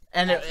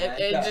 And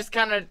it just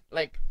kind of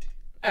like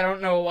I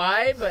don't know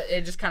why, but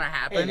it just kind of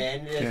happened.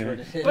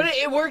 But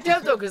it worked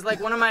out though, cause like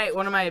one of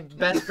my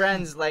best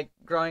friends like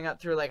growing up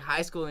through like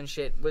high school and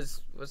shit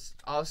was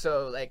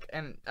also like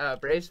a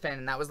Braves fan,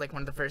 and that was like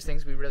one of the first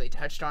things we really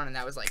touched on, and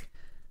that was like,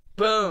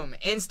 boom,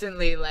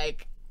 instantly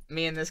like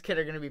me and this kid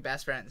are gonna be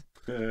best friends.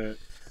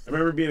 I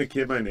remember being a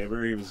kid, my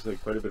neighbor, he was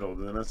like quite a bit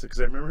older than us,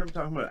 because I remember him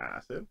talking about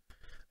acid.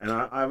 And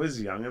I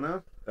was young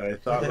enough that I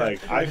thought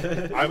like,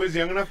 I was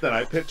young enough that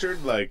I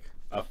pictured like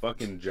a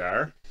fucking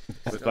jar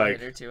with like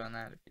Later too on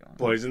that if you want.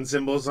 poison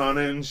symbols on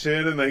it and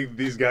shit, and like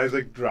these guys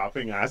like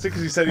dropping acid,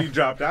 because he said he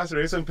dropped acid,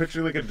 right? So I'm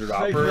picturing like a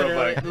dropper of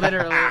like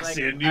literally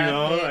acid, like, you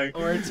know? a hit Like,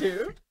 or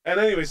two. and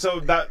anyway, so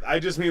that, I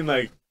just mean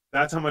like,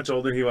 that's how much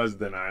older he was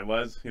than I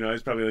was. You know, I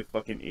was probably like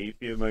fucking 8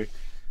 feet. I'm like,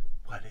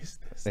 what is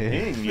this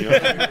thing? You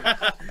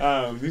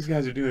know, these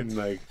guys are doing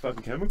like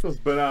fucking chemicals.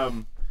 But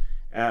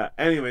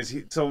anyways,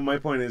 so my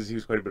point is, he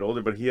was quite a bit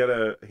older, but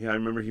I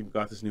remember he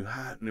got this new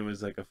hat, and it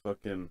was like a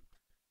fucking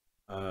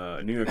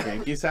New York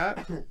Yankees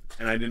hat,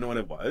 and I didn't know what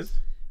it was.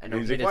 And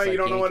he's like, why, you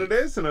don't know what it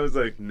is? And I was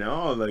like,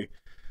 no, like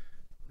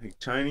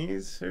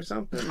Chinese or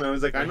something. And I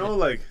was like, I know,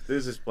 like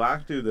there's this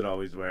black dude that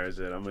always wears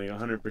it. I'm like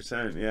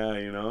 100%, yeah,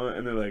 you know.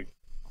 And they're like,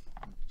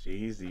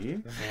 Jay-Z.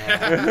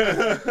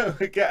 Yeah.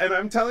 Like, yeah, and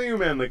I'm telling you,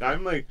 man, like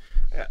I'm like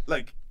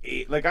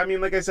I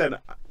mean, like I said,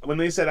 when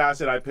they said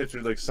acid, I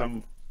pictured like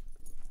some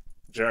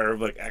jar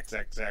of like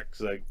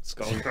XXX, like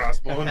skull and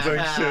crossbones,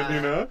 like shit,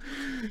 you know.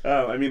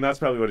 I mean, that's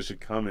probably what it should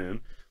come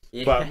in.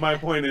 Yeah. But my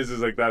point is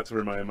like that's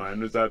where my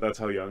mind was at. That's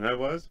how young I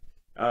was.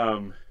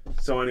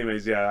 So,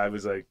 anyways, yeah, I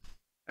was like,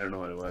 I don't know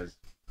what it was.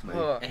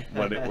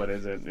 Like, what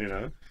is it? You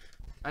know.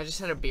 I just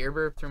had a beer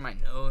burp through my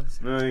nose.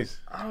 Nice.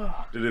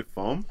 Oh. Did it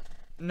foam?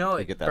 No, You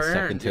it get that second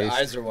burned. taste. Your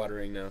eyes are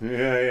watering now.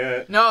 Yeah,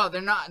 yeah. No,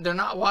 they're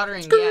not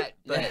watering yet.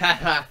 But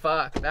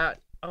fuck that.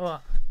 Oh,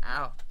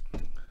 ow.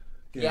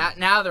 Yeah,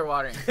 now they're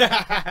watering.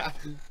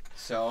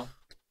 So,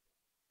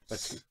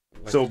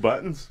 So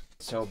buttons.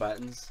 so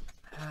buttons.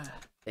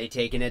 They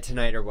taking it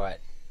tonight or what?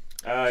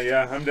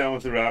 Yeah, I'm down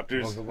with the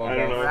Raptors. We'll I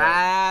don't know.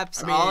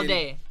 Raps I mean, all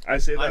day. I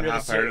say that Under the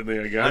half-heartedly,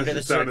 I guess. Under the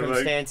It sounded like.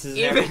 circumstances,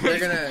 Even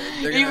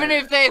They're even gonna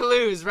if they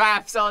lose,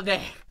 raps all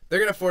day. They're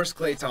gonna force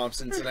Klay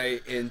Thompson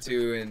tonight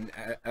into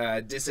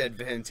a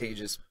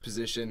disadvantageous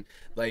position.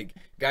 Like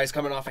guys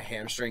coming off a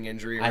hamstring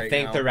injury right now. I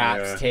think the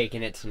Raps Yeah.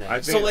 taking it tonight.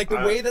 I So think- like the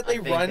way that they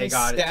think run they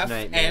got it Steph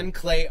tonight, man. and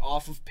Klay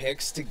off of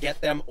picks to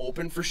get them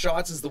open for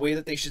shots is the way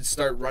that they should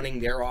start running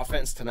their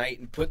offense tonight,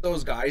 and put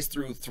those guys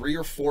through 3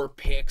 or 4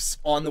 picks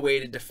on the way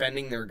to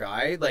defending their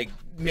guy. Like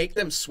make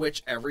them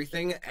switch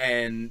everything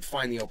and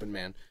find the open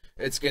man.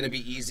 It's gonna be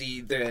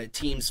easy. The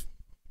team's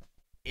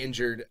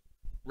injured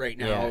right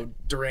now. Yeah.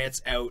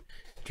 Durant's out.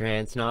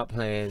 Durant's not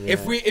playing.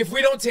 If we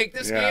don't take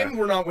this Yeah. game,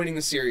 we're not winning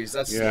the series.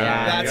 That's Yeah,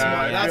 that's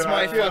yeah,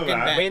 my I feel fucking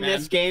that. bet, win man.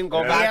 this game,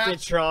 go Yeah. back Yeah.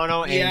 to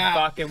Toronto and Yeah.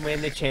 fucking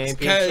win the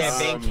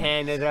championship in Um,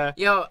 Canada.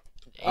 Yo, in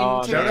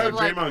Oh, terms shout out of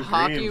like Draymond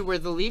hockey, Green. were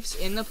the Leafs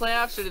in the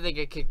playoffs or did they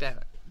get kicked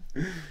out?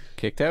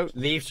 Kicked out.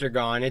 Leafs are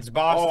gone. It's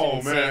Boston,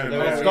 Oh, man, St.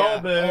 Louis. man. Go Oh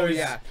Blues.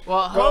 yeah.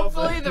 Well,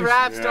 hopefully the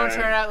Raps don't Yeah.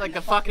 turn out like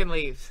the fucking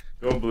Leafs.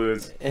 Go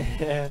Blues.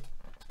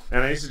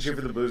 And I used to cheer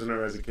for the Blues when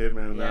I was a kid,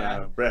 man.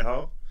 Yeah. Brett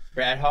Hull.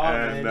 Brad Hall,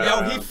 And, man.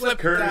 Yo, he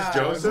flipped. Curtis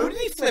Joseph? Who did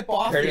he flip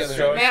off Curtis the other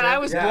Joseph. day? Man, I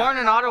was Yeah. born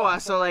in Ottawa,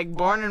 so like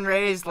born and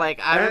raised, like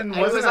And it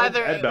wasn't was Ed-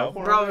 either Ed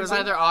Belfour bro, on it was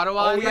that either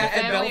Ottawa Oh in yeah, my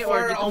Ed family or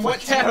Belfour. get the On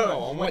what fuck team? out. though?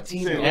 On what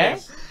team? St. though?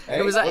 Louis?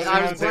 It was Wasn't he I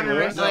on was born St. and Louis?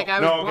 raised like I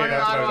was No, okay, born in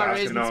that's what I was Ottawa, asking.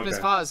 raised in No, Smiths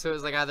okay. Falls, so it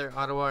was like either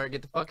Ottawa or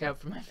get the fuck out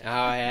from my. Oh,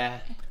 yeah.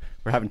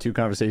 We're having 2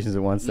 conversations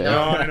at once there. No,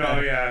 I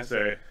know, yeah,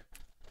 sorry.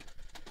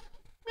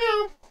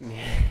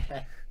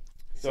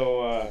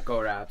 So,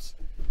 Go Raps.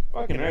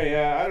 fucking right,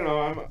 yeah, I don't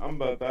know. I'm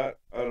about that.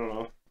 I don't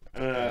know.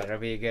 That'll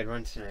be a good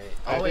one tonight.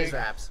 Always think-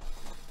 Raps.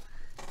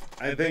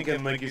 I think,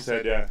 and like you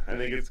said, yeah, I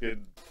think it's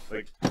good.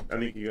 Like, I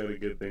think you got a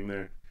good thing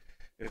there.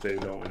 If they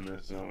don't win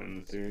this, not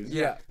win the series.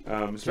 Yeah.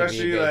 Especially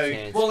Give you a good like,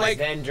 chance, well, 'cause like-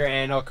 then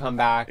Durant will come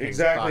back.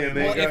 Exactly, and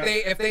they Well, got-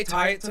 if they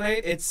tie it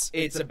tonight, it's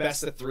a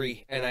best of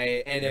 3, and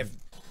if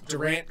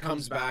Durant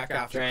comes back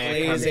after Durant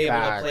Klay comes is able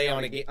back.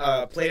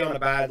 to play on a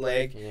bad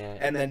leg, Yeah.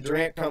 and then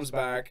Durant comes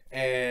back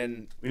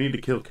and we need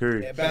to kill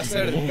Curry. best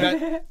out of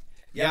the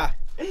yeah.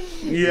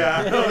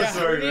 Yeah, oh,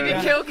 sorry, We need to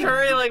man. kill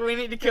Curry like we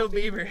need to kill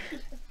Bieber.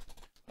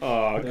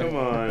 Oh, come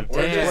on.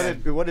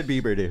 What did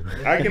Bieber do?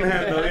 I can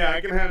handle. Yeah, I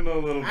can handle a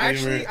little.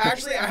 Actually,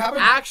 I have a.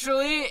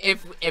 Actually,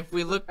 if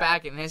we look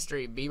back in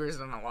history, Bieber's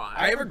done a lot.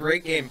 I have a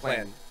great game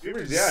plan.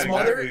 Yeah,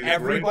 Smother exactly.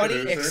 everybody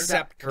Great producer,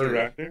 except Curry.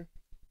 Director.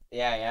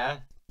 Yeah.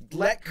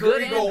 Let Good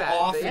Curry and go bad,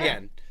 off but yeah.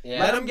 again. Yeah.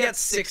 Let him get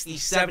 60,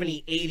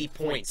 70, 80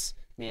 points.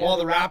 Yeah. While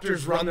the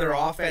Raptors run their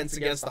offense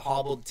against the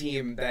hobbled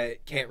team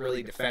that can't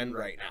really defend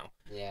right now.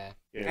 Yeah.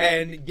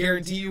 And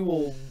guarantee you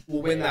will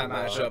win that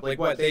matchup. Like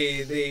what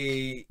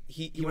he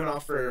went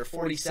off for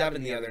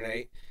 47 the other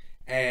night,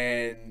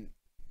 and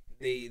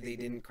they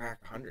didn't crack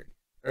 100.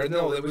 Or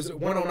no, it was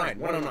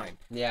 109.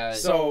 Yeah.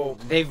 So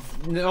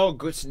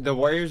the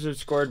Warriors have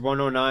scored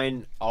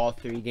 109 all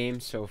 3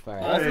 games so far.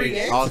 All 3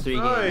 games. All 3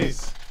 games.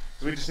 Nice.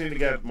 So we just need to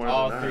get more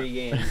All than that. 3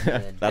 games.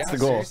 That's the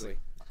goal. Seriously.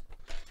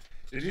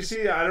 Did you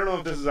see? I don't know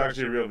if this is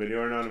actually a real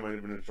video or not. It might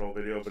have been a troll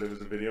video, but it was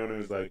a video, and it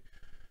was like,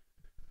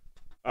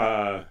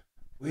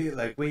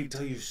 wait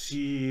till you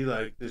see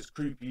like this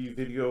creepy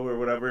video or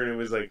whatever, and it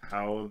was like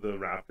how the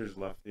Raptors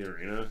left the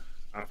arena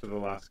after the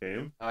last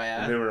game. Oh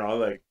yeah. And they were all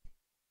like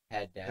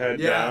Head down.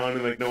 down,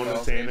 and like no one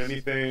was saying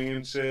anything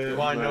and shit. You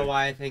want to know like,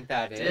 why I think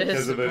that is?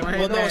 Because of it.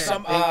 Well, no,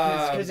 some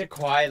Because of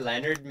Kawhi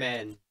Leonard,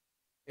 man.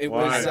 it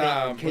Why? was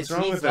What's Because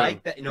wrong he's with like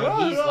him? that. No,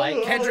 he's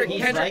like Kendrick-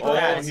 He's Kendrick- like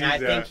that, he's, and I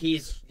yeah. think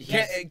he's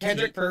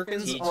Kendrick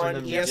Perkins teaching on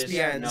them to just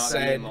ESPN not be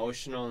said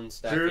emotional and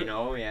stuff. True. You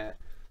know, yeah.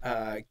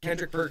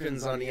 Kendrick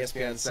Perkins on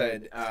ESPN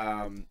said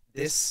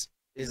this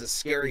is a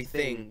scary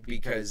thing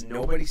because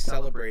nobody's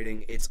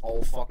celebrating. It's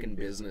all fucking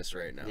business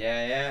right now.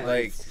 Yeah.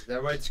 Like-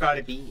 that's what it's got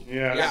to be.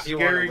 Yeah, If you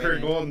wanna scary for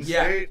win. Golden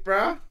Yeah. State,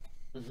 bro.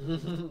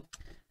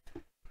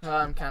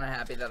 I'm kind of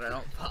happy that I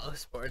don't follow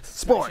sports.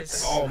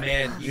 Sports. Oh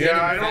man, you Yeah, get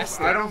I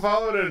invested. don't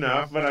follow it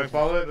enough, but I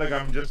follow it like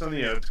I'm just on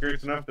the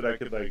outskirts enough that I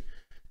could like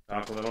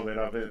talk a little bit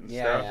of it and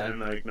Yeah, stuff, yeah. and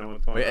like know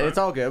what's going on. It's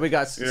all good. We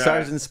got Yeah.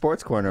 Sergeant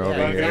Sports Corner over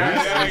Yeah, here.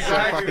 yeah,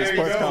 exactly. Fucking There you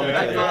sports go.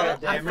 commentator.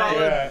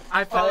 Yeah.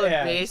 I followed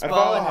Yeah. baseball I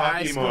follow in high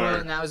hockey school, more.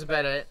 and that was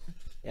about it.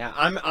 Yeah,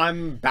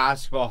 I'm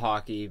basketball,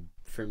 hockey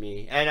for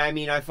me, and I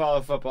mean I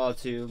follow football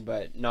too,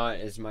 but not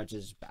as much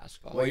as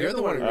basketball. Well, you're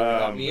the one who really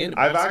got me into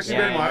I've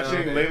basketball. actually been Yeah, I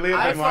watching know. lately. I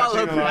I've been watching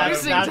follow a lot of.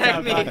 producing That's a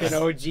techniques. fucking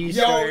OG Yo,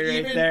 story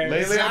even right there. Lately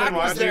I've Zach been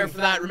was there watching-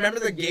 for that. Remember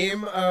the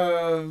game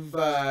of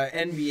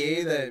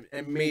NBA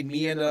that made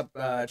me end up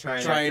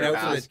trying out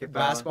for the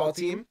basketball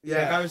team? I think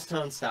I was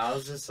telling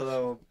Styles this a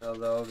little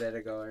bit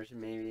ago, or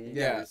maybe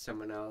Yeah. it was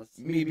someone else.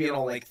 Me being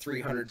all like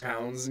 300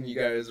 pounds, and you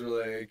guys were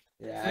like,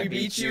 Yeah, "We I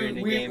beat you. in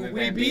a We game of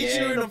beat NBA.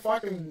 you in a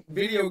fucking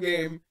video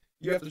game.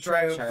 You have to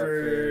try out Try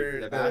for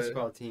the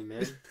basketball team,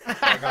 man.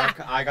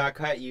 I got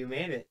cut. You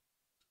made it.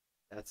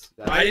 That's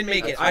I didn't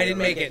make that's it. what I didn't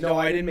make it. No,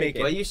 I didn't make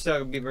Well, it. you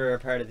still were a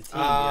part of the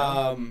team. you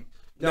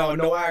know? No,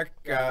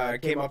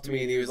 Nowak came up to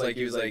me and he was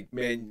like,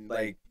 man,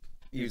 like,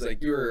 he was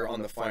like, you were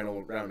on the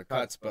final round of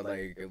cuts, but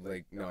like,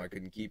 no, I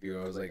couldn't keep you.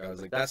 I was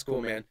like, that's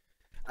cool, man.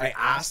 I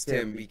asked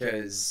him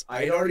because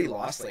I had already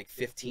lost like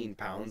 15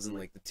 pounds in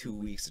like the 2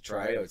 weeks of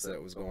tryouts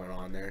that was going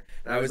on there,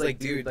 and I was like,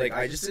 dude, like,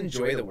 I just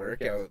enjoy the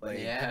workout, like,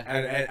 Yeah.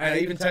 And I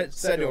even said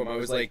to him, I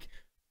was like,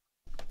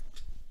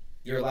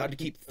 you're allowed to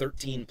keep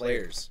 13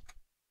 players,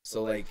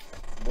 so like,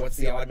 what's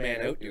the odd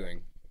man out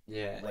doing?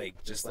 Yeah.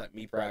 Like, just let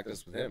me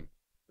practice with him.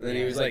 And then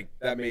he was like,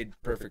 that made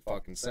perfect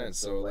fucking sense.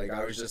 So like,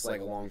 I was just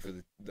like along for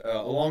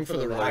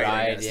the ride.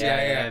 I guess.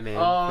 Yeah, man.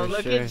 Oh, for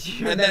look sure. at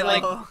you! And then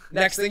like though.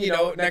 next thing you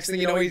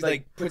know, he's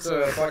like puts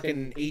a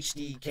fucking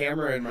HD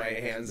camera in my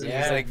hands and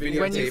he's Yeah. like videotape.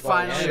 When you all the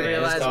finally shit.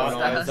 realize it was what's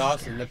awesome. It was that.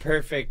 awesome. The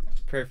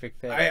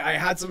perfect fit. I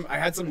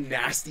had some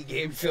nasty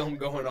game film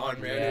going on,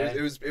 man.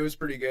 Yeah. It was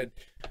pretty good.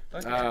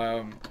 It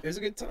was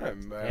a good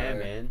time. Yeah,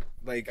 man.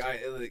 Like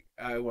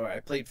I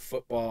played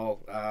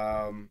football.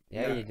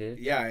 Yeah, you did.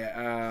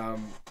 Yeah.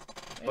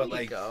 But There you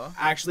like go.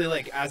 actually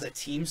like as a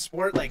team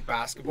sport like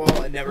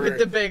basketball, I never With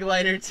the big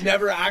lighter too.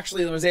 never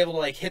actually was able to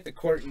like hit the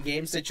court in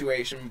game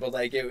situation, but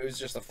like it was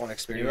just a fun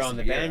experience. You were on to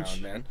the be bench,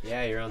 around, man.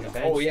 Yeah, you're on the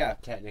bench. Oh, yeah.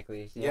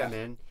 Technically, Yeah.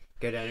 man.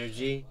 Good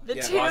energy. The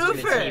Yeah. Watching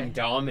the team twofer.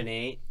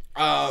 dominate.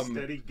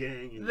 Steady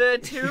gang. The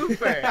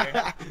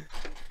twofer.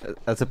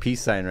 That's a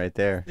peace sign right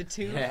there. The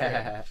twofer.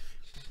 Yeah.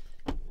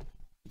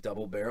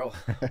 Double barrel.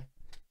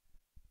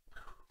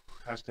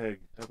 Hashtag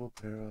double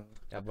barrel.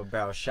 Double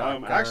barrel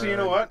shot. Actually, you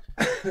know what?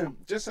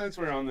 Just since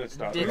we're on this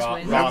topic, Did Raw,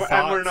 win? raw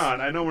and we're thoughts. not.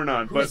 I know we're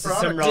not. But This is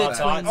some raw Did thoughts.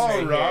 twins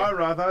oh, right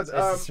raw thoughts.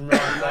 here. This is some raw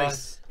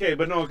thoughts. Okay,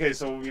 but no. Okay,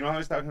 so you know how I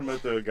was talking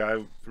about the guy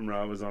from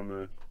Raw was on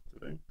the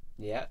thing.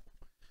 Yeah.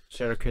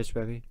 Shout out Chris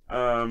Webby.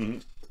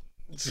 Sorry,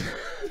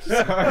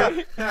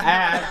 I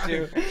had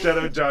to. Shout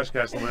out Josh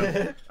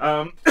Kesselman.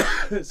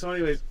 So,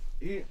 anyways,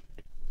 he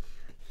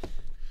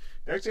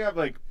actually have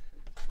like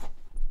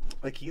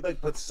he like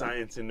puts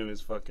science into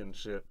his fucking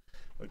shit.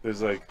 Like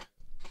there's like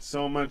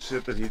so much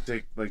shit that he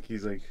takes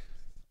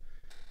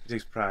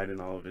pride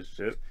in all of his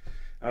shit.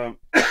 All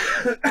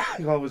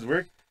of his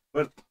work.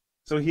 But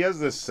so he has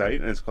this site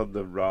and it's called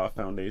the Raw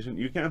Foundation.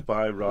 You can't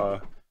buy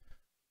Raw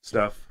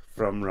stuff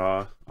from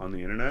Raw on the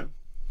internet.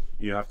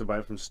 You have to buy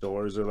it from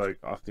stores or like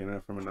off the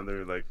internet from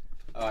another like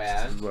Oh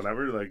yeah.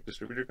 whatever, like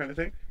distributor kind of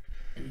thing.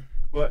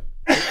 But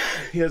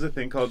he has a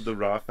thing called the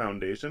Raw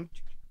Foundation,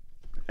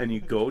 and you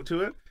go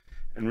to it,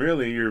 and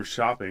really you're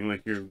shopping.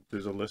 Like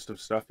there's a list of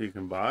stuff you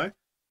can buy,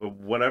 but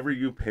whatever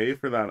you pay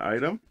for that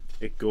item,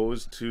 it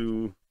goes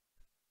to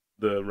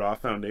the Raw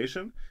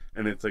Foundation,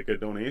 and it's like a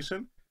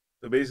donation.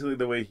 So basically,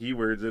 the way he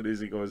words it is,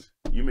 he goes,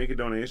 "You make a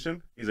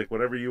donation." He's like,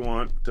 "Whatever you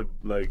want to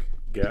like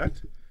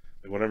get,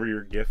 like whatever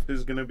your gift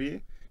is gonna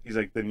be." He's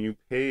like, "Then you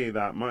pay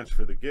that much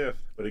for the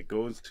gift, but it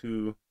goes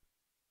to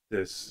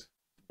this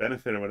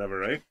benefit or whatever,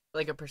 right?"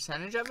 Like a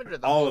percentage of it, or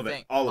the all whole of it,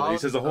 thing? all of it. He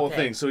says the whole okay.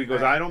 thing. So he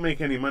goes, Right. "I don't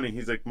make any money."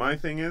 He's like, "My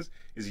thing is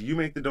you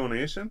make the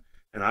donation,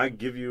 and I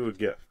give you a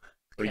gift,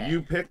 but Okay.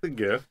 you pick the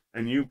gift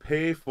and you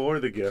pay for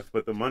the gift,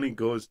 but the money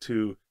goes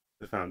to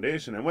the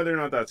foundation." And whether or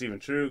not that's even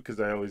true, because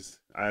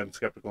I'm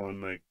skeptical on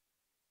like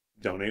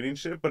donating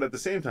shit, but at the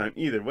same time,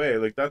 either way,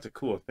 like that's a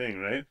cool thing,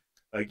 right?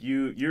 Like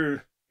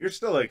you're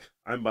still like,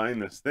 I'm buying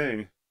this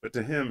thing, but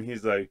to him,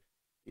 he's like,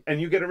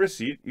 and you get a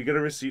receipt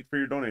for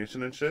your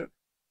donation and shit.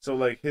 So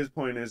like his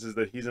point is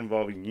that he's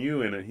involving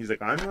you in it. He's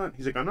like, I'm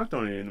not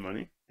donating the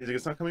money. He's like,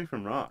 it's not coming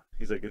from Raw.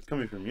 He's like, it's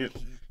coming from you.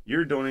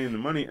 You're donating the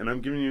money, and I'm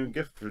giving you a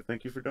gift for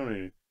thank you for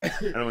donating.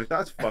 And I'm like,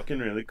 that's fucking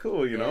really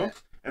cool, you know?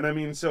 And I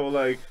mean, so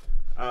like,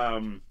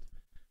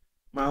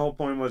 my whole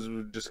point was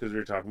just because we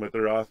were talking about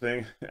the Raw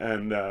thing,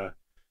 and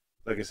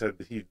like I said,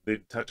 they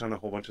touch on a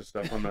whole bunch of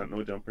stuff on that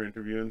No Jumper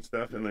interview and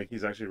stuff, and like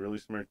he's actually a really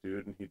smart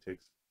dude, and he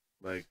takes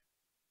like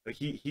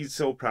he's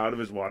so proud of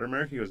his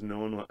watermark. He goes, "No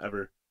one will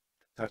ever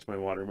touch my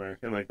watermark,"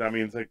 and like that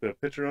means like the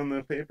picture on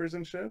the papers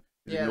and shit.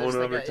 Yeah, no one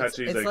will like ever touch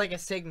it. He's it's like a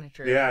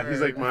signature. Yeah, for-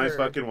 he's like, my for-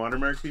 fucking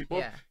watermark people.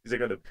 Yeah. He's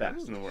like, are the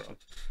best in the world,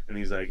 and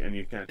he's like, and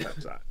you can't touch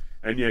that,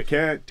 and you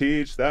can't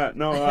teach that.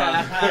 No,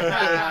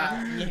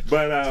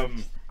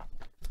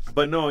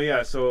 but no,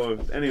 yeah. So,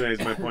 anyways,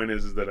 my point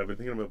is that I've been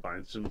thinking about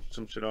buying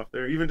some shit off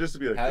there, even just to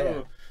be like, Hell yeah.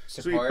 oh,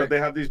 sweet. Support. But they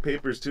have these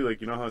papers too,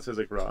 like you know how it says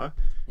like Raw.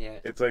 Yeah.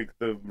 It's like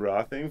the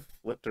Raw thing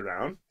flipped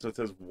around, so it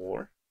says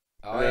war.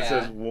 Oh, and it yeah.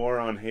 says war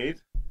on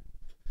hate.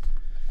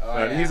 Oh,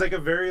 And yeah. he's like a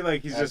very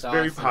like he's That's just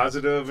very awesome.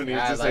 positive, and he's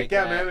Yeah, I just like like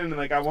yeah, that. man. And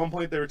like at one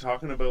point they were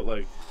talking about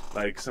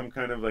like some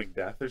kind of like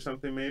death or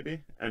something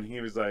maybe, and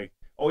he was like,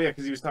 oh yeah,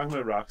 because he was talking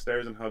about rock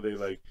stars and how they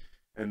like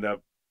end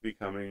up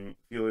feeling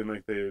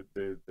like they're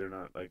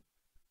not like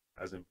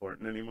as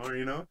important anymore,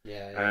 you know.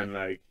 Yeah. And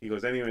like he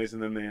goes anyways,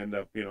 and then they end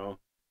up, you know,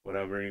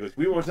 whatever. And he goes,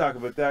 we won't talk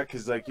about that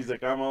because like he's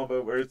like, I'm all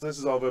about this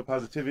is all about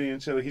positivity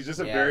and shit. Like he's just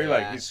a Yeah, very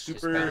like yeah. he's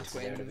Just super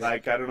positive.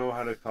 like I don't know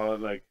how to call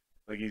it like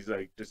he's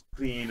like just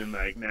clean and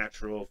like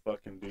natural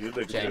fucking dude.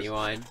 Like just-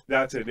 Genuine.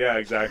 that's it. Yeah,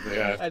 exactly.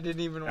 Yeah. I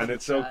didn't even. And want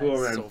it's to so try.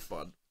 cool, It's man. So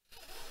fun.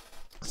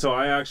 So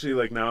I actually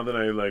like now that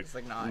I like, It's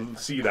like, no, I-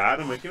 see that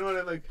I'm like, you know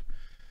what, I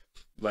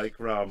like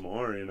Rob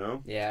more, you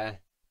know. Yeah.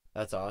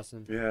 That's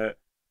awesome. Yeah.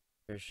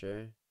 For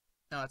sure.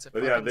 No, it's a.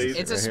 But yeah, fucking, they-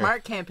 it's a Right here.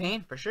 smart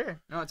campaign for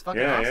sure. No, it's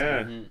fucking Yeah, awesome.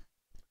 yeah. Mhm.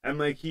 And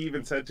like he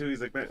even said too, he's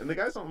like, man, and the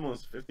guy's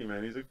almost 50,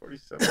 man. He's like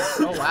 47.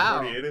 Oh wow.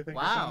 48, I think. or something.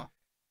 Wow.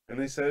 And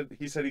he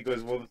said, he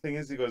goes, well, the thing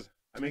is, he goes,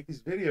 I make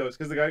these videos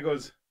because the guy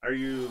goes,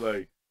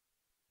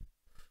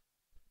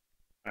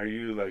 are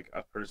you like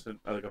a person,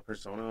 like a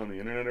persona on the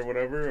internet or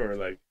whatever, or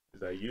like is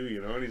that you,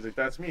 you know? And he's like,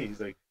 that's me. He's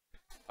like,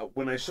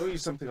 when I show you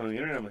something on the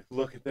internet, I'm like,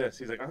 look at this.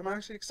 He's like, I'm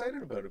actually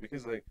excited about it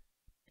because like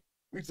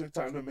we took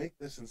time to make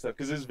this and stuff.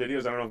 Because his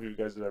videos, I don't know if you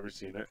guys have ever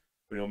seen it,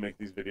 but he'll make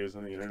these videos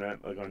on the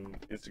internet, like on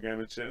Instagram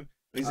and shit. And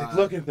he's like,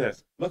 look at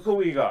this. Look what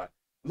we got.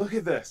 Look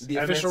at this. The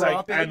and official it's Raw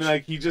like, page? and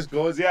like he just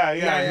goes, yeah,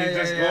 Yeah, he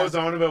just yeah. goes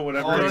on about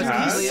whatever Oh, he he's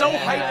has. so hyped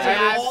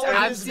Yeah, for all of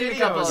I've his seen a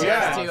couple of videos. those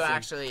Yeah. too,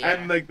 actually. Yeah.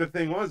 And like the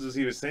thing was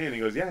he was saying, he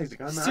goes, yeah, he's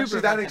like, I'm Super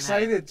actually that fucking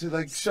excited to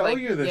like show Like,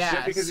 you this yeah,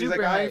 shit because he's like,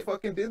 super I hype.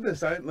 fucking did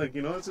this. I like,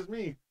 you know, this is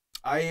me.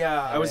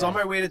 I was Yeah. on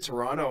my way to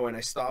Toronto and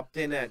I stopped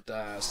in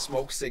at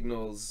Smoke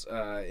Signals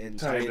in Tyendinaga,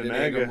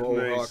 Tyendinaga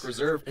Mohawk nice.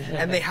 Reserve,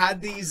 and they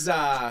had these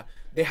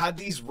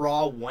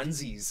raw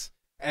onesies,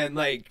 and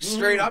like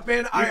straight up,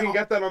 man, You I can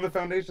get that on the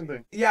foundation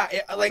thing. yeah,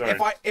 like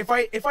Sorry. if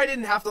I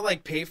didn't have to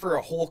like pay for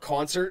a whole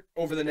concert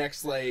over the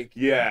next like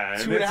Yeah,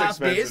 and 2.5 it's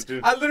days, expensive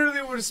too. I literally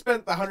would have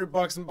spent the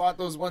 $100 and bought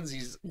those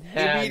onesies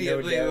Yeah,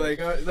 immediately. no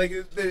doubt. Like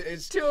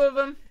it's Two of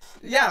them.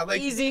 yeah, like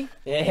Easy.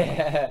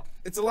 Yeah.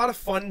 it's a lot of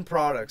fun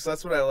products.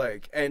 That's what I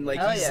like, and like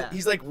Hell he's yeah.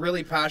 he's like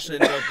really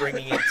passionate about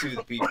bringing it to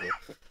the people.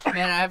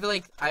 Man, I have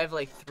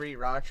like 3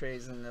 raw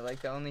trays, and they're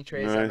like the only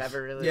trays I've Nice.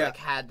 ever really Yeah. like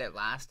had that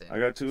lasted. I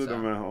got 2 of So-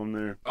 them at home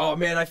there. Oh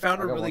man, I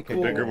found I a got really one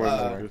cool. Bigger ones.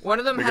 than this. One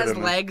of them Bigger has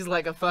than this. legs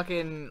like a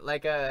fucking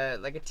like a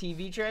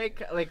TV tray,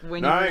 like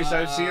when Nice, you.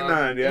 I've seen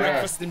that. Yeah,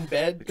 Breakfast in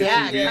bed. Like a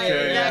Yeah, TV yeah,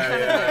 tray, yeah, kind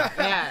yeah. of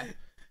thing. Yeah.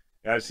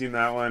 Yeah, I've seen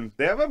that one.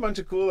 They have a bunch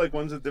of cool like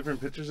ones with different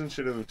pictures and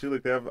shit in them too.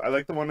 Like I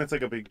like the one that's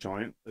like a big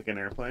joint, like an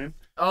airplane.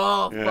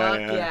 Oh fuck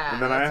yeah!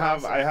 And then that's I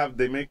awesome. have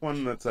they make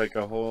one that's like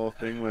a whole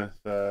thing with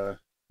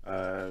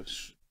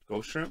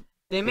Ghost Shrimp.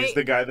 They He's make.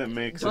 the guy that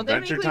makes don't they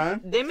Adventure make,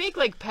 Time. Like, they make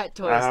like pet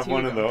toys I have too.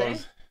 one of don't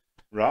those. they?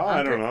 Raw, I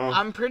I'm don't pre- know.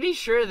 I'm pretty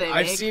sure they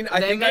I've make. seen. I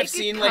they think make I've a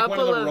seen like one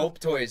of couple the rope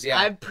toys. Yeah.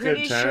 I'm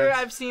pretty Good sure chance.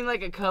 I've seen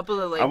like a couple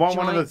of like. I want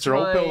one of the joint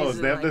throw toys pillows.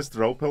 and, They have like- this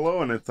throw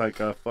pillow, and it's like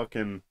a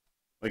fucking,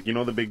 like you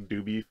know the big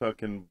doobie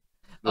fucking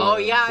Oh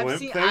yeah, I've blimp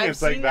seen. thing. I've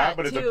It's like seen that,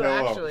 but it's a too,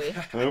 pillow. actually.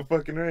 Oh,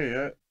 fucking right,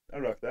 yeah. I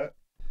rock that.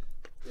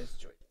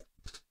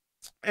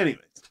 Anyways.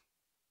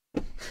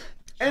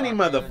 Any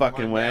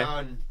motherfucking way.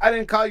 I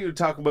didn't call you to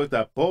talk about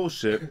that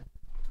bullshit.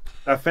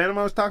 That Phantom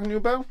I was talking to you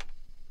about?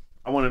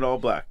 I want it all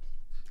black.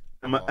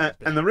 And,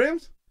 and the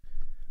rims?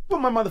 Put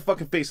my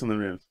motherfucking face on the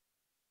rims.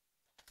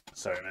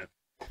 Sorry, man.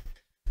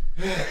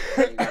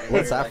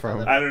 What's that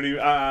from? I don't even.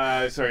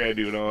 Sorry, I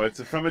do know.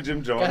 It's from a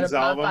Jim Jones Gotta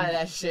album. Popeye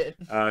that shit.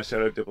 Shout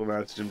out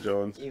Diplomats, Jim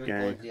Jones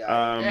gang.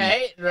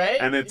 Right.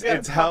 And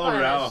it's Hell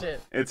Rel.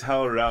 It's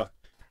Hell Rel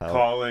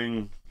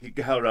calling.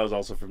 Hell Rel's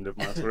also from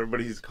Diplomats, whatever.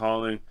 But he's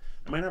calling.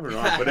 I might have it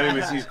wrong, but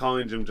anyways, he's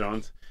calling Jim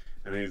Jones,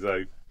 and he's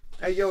like,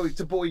 "Hey yo, it's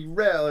a boy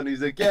Rel," and he's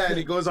like, "Yeah," and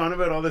he goes on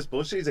about all this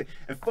bullshit. He's like,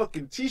 "And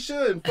fucking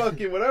Tisha and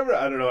fucking whatever."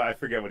 I don't know. I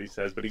forget what he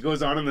says, but he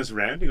goes on this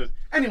rant. He goes,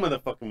 "Any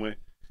motherfucking way.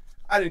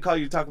 I didn't call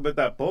you to talk about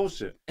that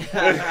bullshit." And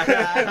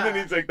then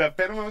he's like, "That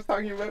Phantom I was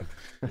talking about?"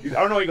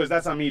 Oh no, he goes,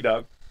 "That's on me,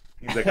 dog."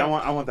 He's like, I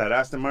want that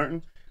Aston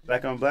Martin,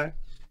 black on black,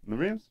 and the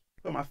rims.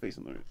 Put my face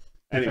on the rims.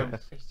 Anyway,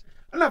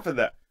 enough of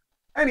that.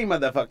 Any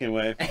motherfucking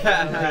way.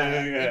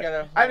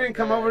 I didn't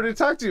come over to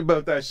talk to you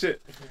about that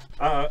shit.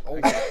 No,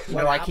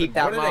 I keep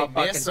that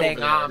motherfucking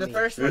thing on The me.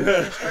 first one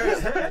finished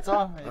first. That's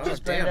all. It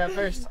just burned out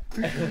first.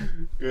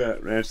 Yeah,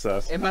 ranch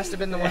sauce. It must have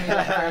been the one you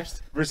left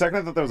first. For a second,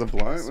 I thought that was a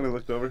blunt when I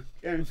looked over.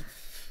 Yeah.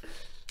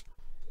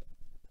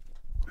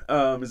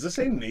 Is this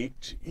a Nate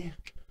G?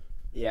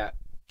 Yeah.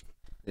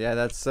 Yeah,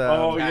 that's.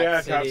 Oh Cap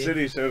yeah, City. Cap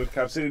City. Shout out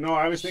Cap City. No,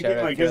 I was thinking Shout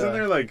out like, to- isn't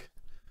there like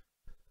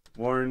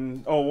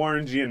Warren? Oh,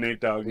 Warren G and Nate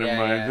Dogg. Never Yeah,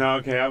 mind. yeah. No,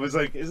 okay. I was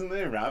like, isn't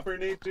there a rapper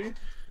Nate G?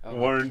 Oh.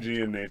 Warren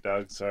G and Nate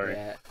Dogg. Sorry.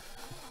 Yeah.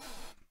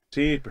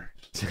 Cheapers.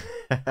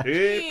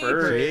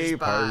 Jeepers,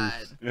 bud.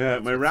 Yeah,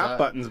 my rap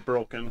button's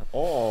broken.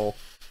 Oh.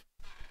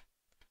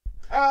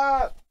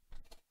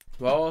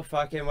 Well,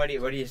 fucking, what do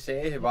you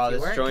say while You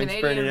this weren't joint's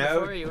Canadian burning out?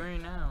 before, you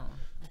weren't now.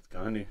 It's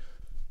Gandhi.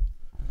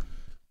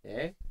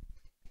 Yeah.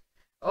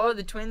 Oh,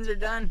 the twins are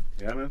done.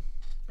 Yeah, man.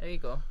 There you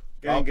go. All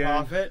Gang, gang.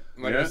 profit.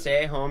 What do Yeah. you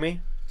say, homie?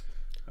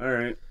 All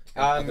right.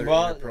 Other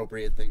Well,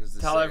 inappropriate things to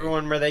tell say.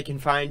 everyone where they can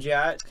find you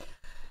at.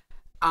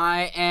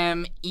 I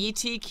am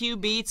ETQ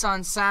Beats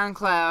on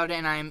SoundCloud,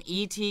 and I'm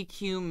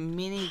ETQ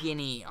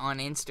Miniginny on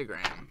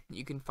Instagram.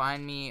 You can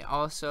find me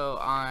also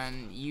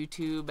on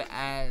YouTube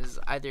as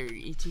either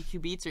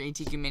ETQ Beats or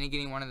ETQ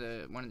Miniginny, one of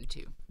the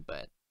two.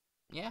 But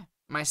yeah,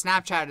 my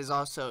Snapchat is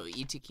also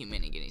ETQ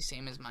Miniginny,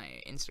 same as my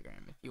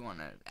Instagram. If you want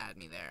to add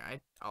me there,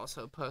 I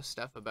also post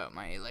stuff about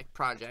my like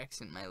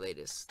projects and my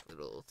latest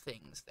little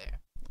things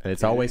there. And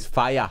it's always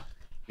fire.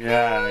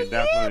 Yeah,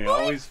 definitely.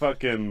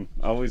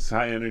 Always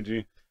high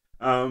energy.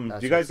 Do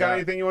you guys got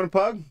anything you want to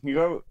plug? You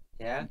go.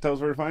 Yeah. Tell us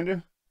where to find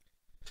you.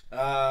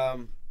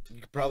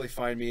 You could probably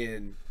find me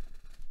in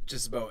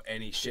just about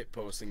any shit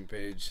posting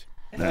page.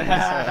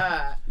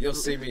 You'll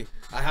see me.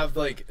 I have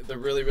like the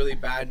really, really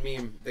bad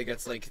meme that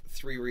gets like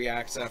 3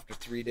 reacts after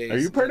 3 days. Are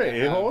you part of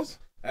A-Holes?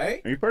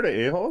 Hey? Are you part of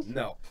A-Holes?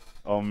 No.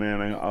 Oh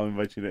man, I'll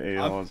invite you to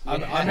A-Holes.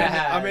 I'm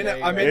in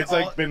It's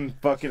all- like been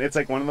fucking. It's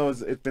like one of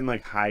those. It's been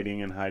like hiding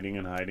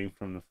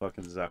from the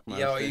fucking Zuck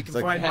monster. Yo, you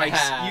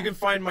can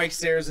find Mike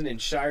Sarrazin in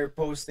Shire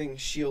posting,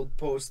 Shield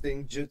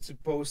posting, Jutsu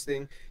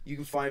posting. You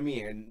can find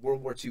me in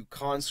World War II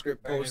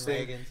conscript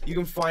posting. You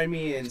can find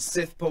me in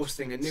Sith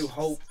posting, A New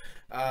Hope.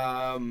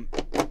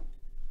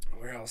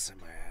 Where else am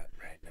I at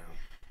right now?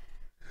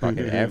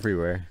 Fucking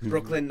everywhere.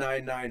 Brooklyn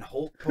Nine-Nine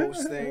Holt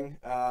posting.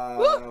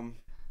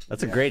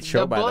 That's a great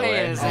show, by the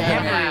way. is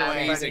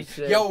Amazing.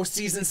 Yo,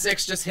 season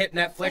 6 just hit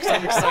Netflix.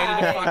 I'm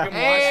excited to fucking watch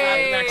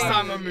that next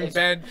time I'm in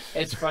bed.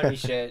 It's funny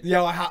shit.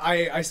 Yo,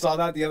 I saw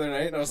that the other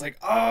night and I was like,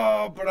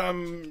 oh, but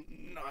I'm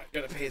not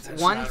gonna pay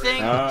attention. One to that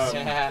thing. right now.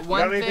 Yeah. You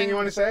One got anything thing. you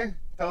want to say?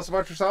 Tell us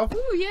about yourself.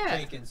 Ooh, yeah.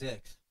 Taken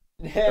 6.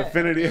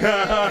 Affinity.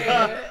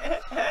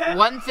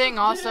 One thing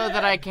also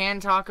that I can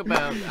talk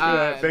about.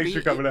 Thanks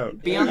for coming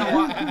out. Be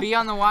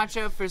on the watch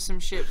out for some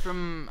shit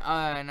from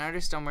an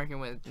artist I'm working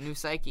with, New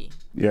Psyche.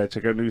 Yeah,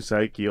 check out New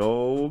Psyche.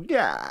 Oh,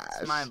 yeah.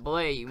 It's my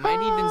boy. You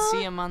might even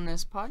see him on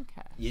this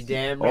podcast. You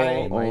damn Oh,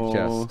 right. Might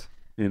just.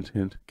 Hint,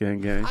 hint,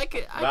 gang, gang. I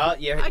could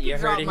You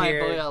drop heard it my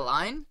here. boy a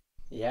line.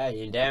 Yeah,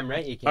 you're damn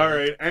right you can. All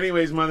right.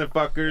 Anyways,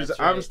 motherfuckers, That's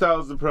I'm right.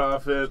 Styles the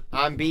Prophet.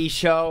 I'm B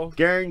Show.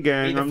 Gang,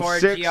 gang. Be the I'm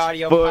 4G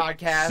Audio 6'6",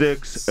 and you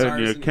Stars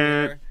in the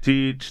can't air.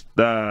 teach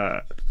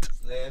that.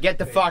 Get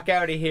the fuck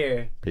out of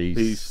here. Peace.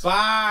 Peace.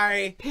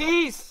 Bye.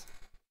 Peace.